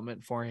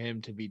development for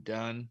him to be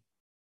done.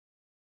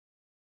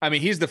 I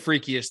mean, he's the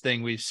freakiest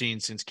thing we've seen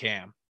since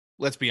Cam.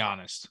 Let's be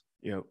honest.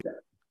 Yep.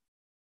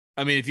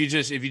 I mean, if you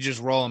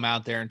just roll him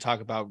out there and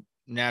talk about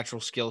natural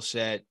skill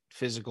set,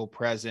 physical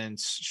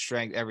presence,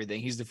 strength,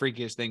 everything, he's the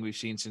freakiest thing we've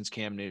seen since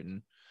Cam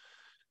Newton.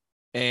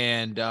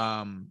 And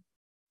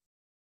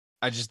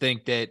I just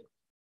think that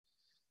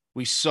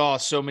we saw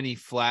so many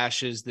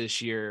flashes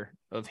this year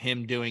of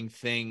him doing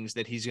things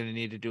that he's going to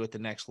need to do at the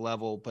next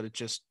level, but it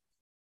just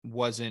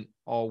wasn't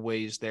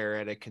always there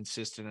at a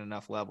consistent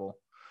enough level.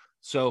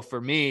 So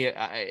for me,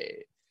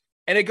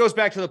 and it goes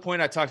back to the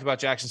point I talked about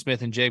Jackson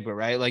Smith and Jigba,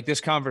 right? Like, this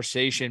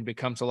conversation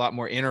becomes a lot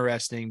more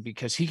interesting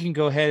because he can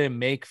go ahead and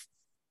make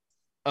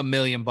 $1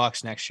 million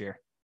next year,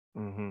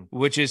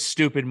 which is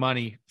stupid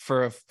money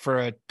for a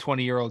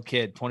 20-year-old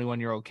kid,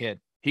 21-year-old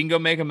kid. He can go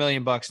make $1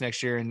 million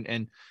next year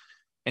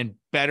and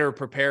better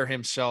prepare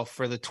himself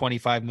for the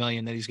 $25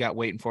 million that he's got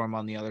waiting for him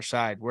on the other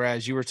side.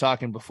 Whereas you were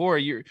talking before,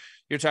 you're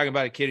talking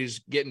about a kid who's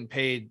getting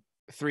paid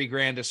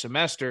 $3,000 a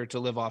semester to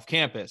live off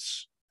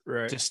campus,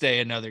 right, to stay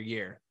another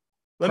year.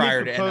 To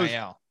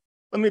NIL.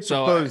 Let me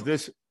propose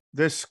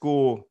this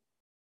school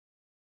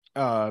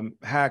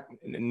hack.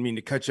 I didn't mean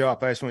to cut you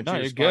off. I just want you to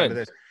respond to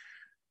this.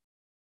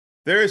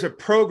 There is a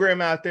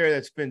program out there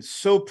that's been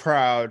so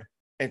proud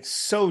and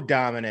so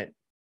dominant,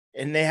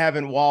 and they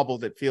haven't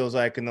wobbled, it feels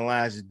like, in the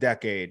last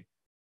decade.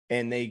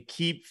 And they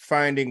keep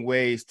finding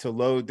ways to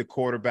load the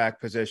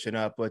quarterback position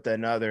up with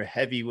another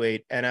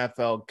heavyweight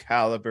NFL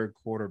caliber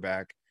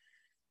quarterback,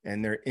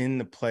 and they're in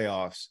the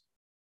playoffs.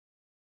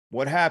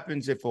 What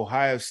happens if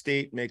Ohio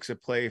State makes a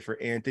play for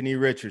Anthony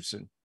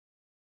Richardson,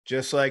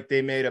 just like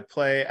they made a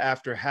play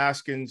after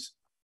Haskins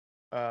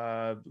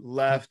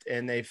left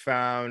and they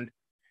found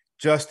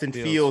Justin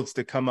Fields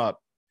to come up?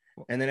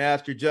 And then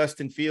after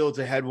Justin Fields,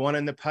 they had one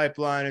in the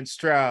pipeline and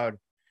Stroud.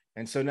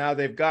 And so now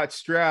they've got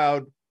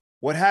Stroud.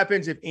 What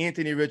happens if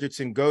Anthony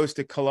Richardson goes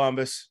to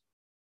Columbus?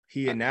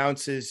 He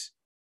announces.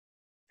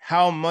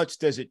 How much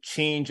does it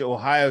change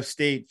Ohio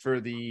State for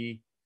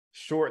the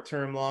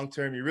short-term,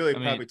 long-term? You're really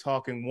probably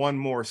talking one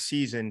more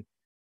season,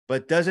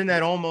 but doesn't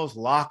that almost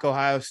lock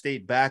Ohio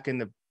State back in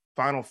the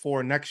Final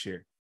Four next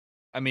year?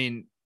 I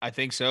mean, I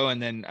think so.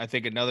 And then I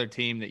think another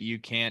team that you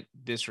can't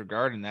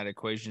disregard in that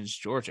equation is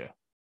Georgia.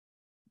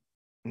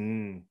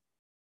 If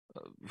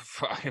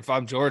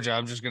I'm Georgia,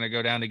 I'm just going to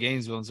go down to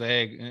Gainesville and say,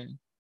 hey,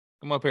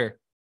 come up here.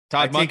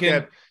 Todd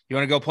Monken, you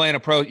want to go play in a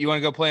pro? You want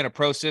to go play in a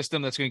pro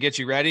system that's going to get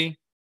you ready?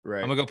 Right.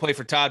 I'm going to go play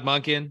for Todd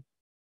Monken.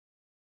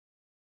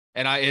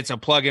 And it's a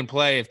plug and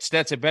play. If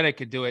Stetson Bennett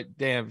could do it,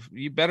 damn,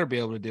 you better be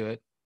able to do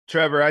it.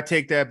 Trevor, I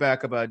take that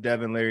back about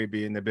Devin Leary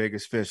being the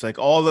biggest fish. Like,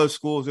 all those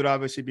schools would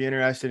obviously be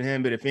interested in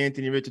him, but if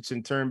Anthony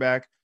Richardson turned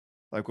back,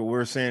 like what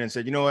we're saying, and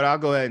said, you know what, I'll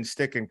go ahead and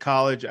stick in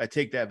college, I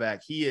take that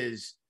back. He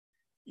is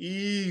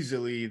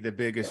easily the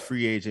biggest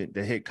free agent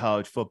to hit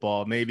college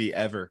football, maybe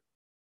ever.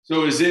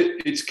 So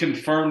it's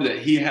confirmed that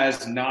he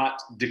has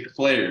not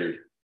declared.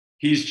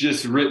 He's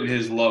just written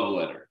his love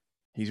letter.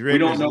 He's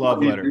written his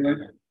love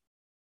letter.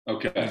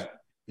 Okay.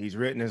 He's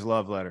written his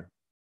love letter.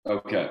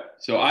 Okay.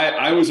 So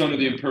I was under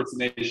the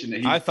impersonation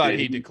that I thought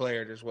he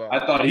declared as well. I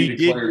thought he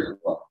declared as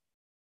well.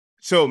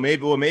 So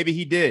maybe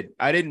he did.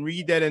 I didn't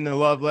read that in the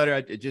love letter.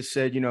 It just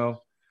said,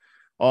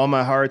 all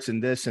my hearts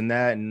and this and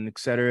that and et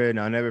cetera. And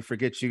I'll never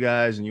forget you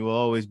guys, and you will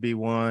always be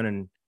one,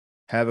 and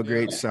have a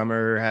great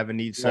summer, have a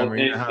neat summer.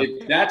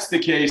 If that's the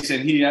case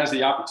and he has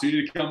the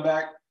opportunity to come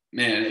back,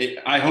 man,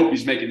 I hope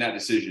he's making that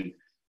decision.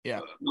 Yeah.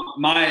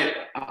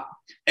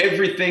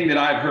 Everything that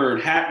I've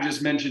heard, Hack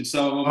just mentioned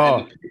some of them,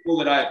 and the people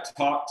that I've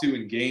talked to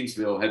in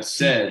Gainesville have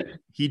said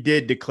he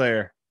did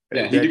declare.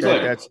 Yeah, he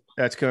declared.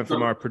 That's coming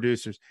from our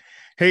producers.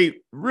 Hey,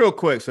 real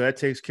quick, so that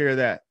takes care of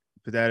that.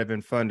 But that'd have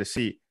been fun to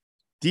see.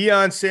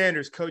 Deion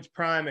Sanders, Coach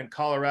Prime in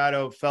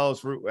Colorado.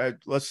 Fellas,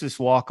 let's just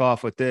walk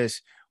off with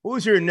this. What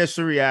was your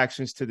initial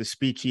reactions to the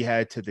speech he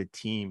had to the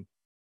team?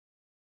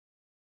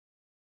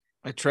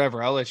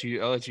 Trevor, I'll let you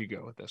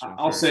go with this one.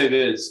 I'll say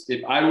this.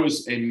 If I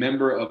was a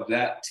member of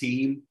that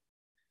team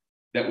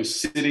that was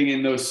sitting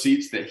in those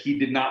seats that he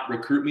did not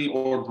recruit me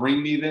or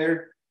bring me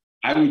there,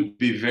 I would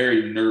be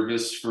very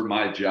nervous for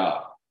my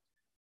job.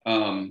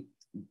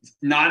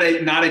 Not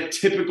a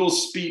typical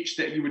speech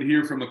that you would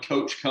hear from a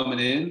coach coming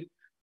in.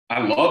 I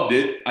loved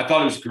it. I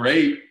thought it was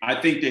great. I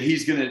think that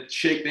he's going to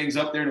shake things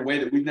up there in a way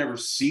that we've never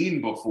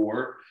seen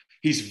before.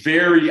 He's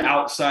very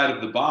outside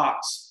of the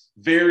box,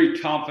 very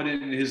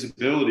confident in his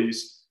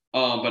abilities.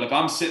 But if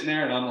I'm sitting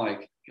there and I'm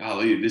like,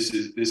 golly,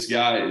 this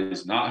guy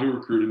is not who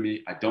recruited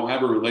me. I don't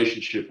have a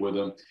relationship with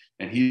him,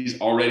 and he's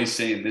already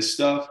saying this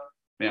stuff.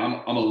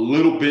 Man, I'm a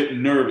little bit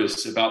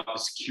nervous about the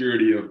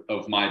security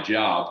of my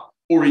job,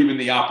 or even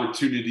the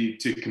opportunity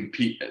to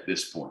compete at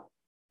this point.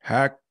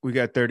 Hack, we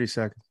got 30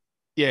 seconds.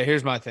 Yeah,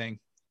 here's my thing.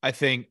 I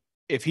think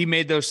if he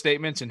made those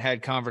statements and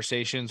had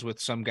conversations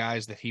with some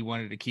guys that he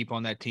wanted to keep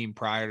on that team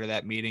prior to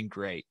that meeting,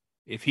 great.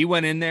 If he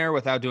went in there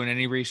without doing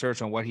any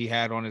research on what he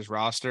had on his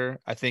roster,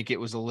 I think it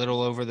was a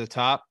little over the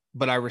top,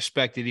 but I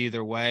respect it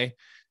either way.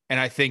 And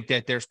I think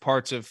that there's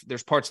parts of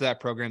that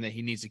program that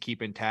he needs to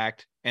keep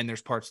intact, and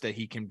there's parts that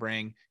he can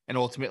bring. And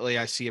ultimately,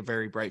 I see a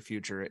very bright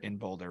future in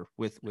Boulder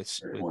with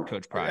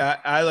Coach Prime.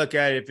 I look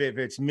at it, if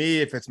it's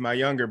me, if it's my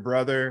younger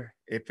brother,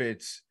 if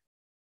it's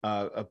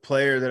a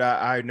player that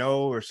I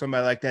know or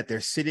somebody like that,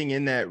 they're sitting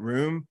in that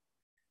room.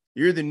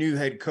 You're the new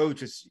head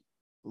coach.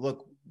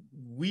 Look,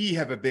 we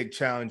have a big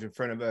challenge in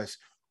front of us.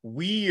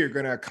 We are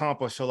going to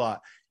accomplish a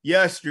lot.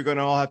 Yes, you're going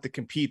to all have to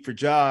compete for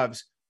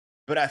jobs,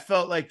 but I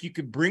felt like you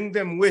could bring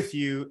them with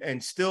you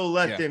and still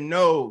let them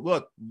know,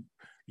 look,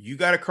 you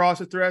got to cross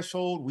a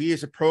threshold. We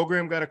as a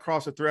program got to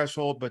cross a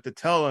threshold, but to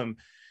tell them,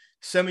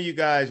 some of you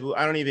guys, well,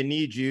 I don't even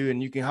need you,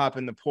 and you can hop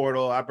in the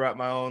portal. I brought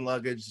my own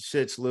luggage,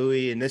 shits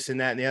Louis, and this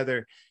and that and the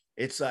other.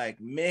 It's like,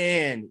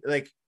 man,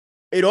 like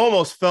it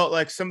almost felt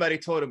like somebody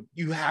told him,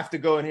 you have to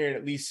go in here and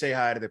at least say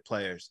hi to the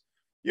players.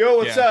 Yo,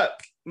 what's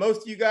up?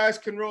 Most of you guys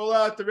can roll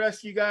out. The rest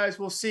of you guys,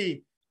 we'll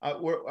see.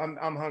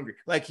 I'm hungry.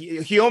 Like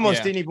he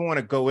almost didn't even want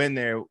to go in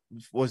there,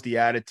 was the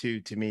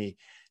attitude to me.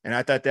 And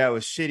I thought that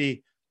was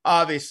shitty.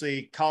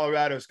 Obviously,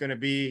 Colorado's going to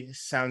be,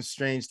 sounds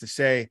strange to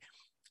say,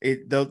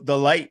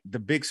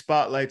 the big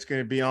spotlight's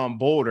going to be on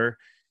Boulder.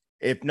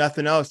 If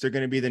nothing else, they're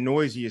going to be the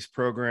noisiest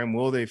program.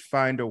 Will they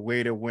find a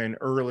way to win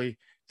early?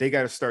 They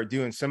got to start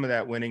doing some of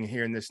that winning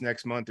here in this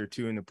next month or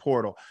two in the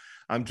portal.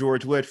 I'm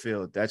George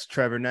Whitfield. That's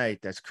Trevor Knight.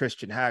 That's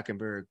Christian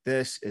Hackenberg.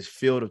 This is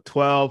Field of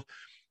 12,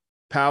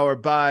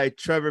 powered by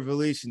Trevor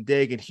Valise and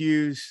Dagan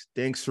Hughes.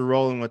 Thanks for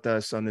rolling with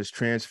us on this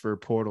Transfer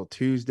Portal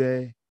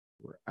Tuesday.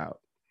 We're out.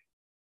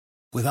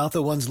 Without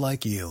the ones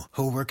like you,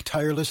 who work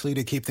tirelessly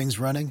to keep things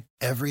running,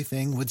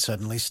 everything would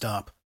suddenly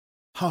stop.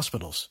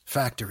 Hospitals,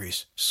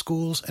 factories,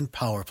 schools, and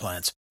power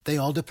plants, they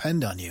all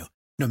depend on you.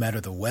 No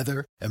matter the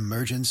weather,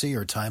 emergency,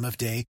 or time of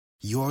day,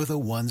 you're the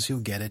ones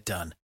who get it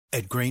done.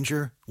 At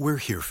Grainger, we're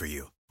here for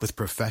you with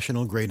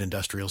professional-grade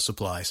industrial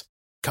supplies.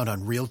 Count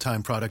on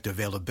real-time product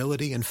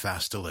availability and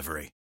fast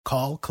delivery.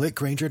 Call, click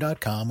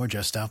Grainger.com, or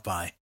just stop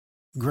by.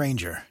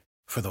 Grainger,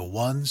 for the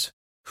ones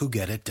who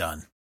get it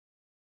done.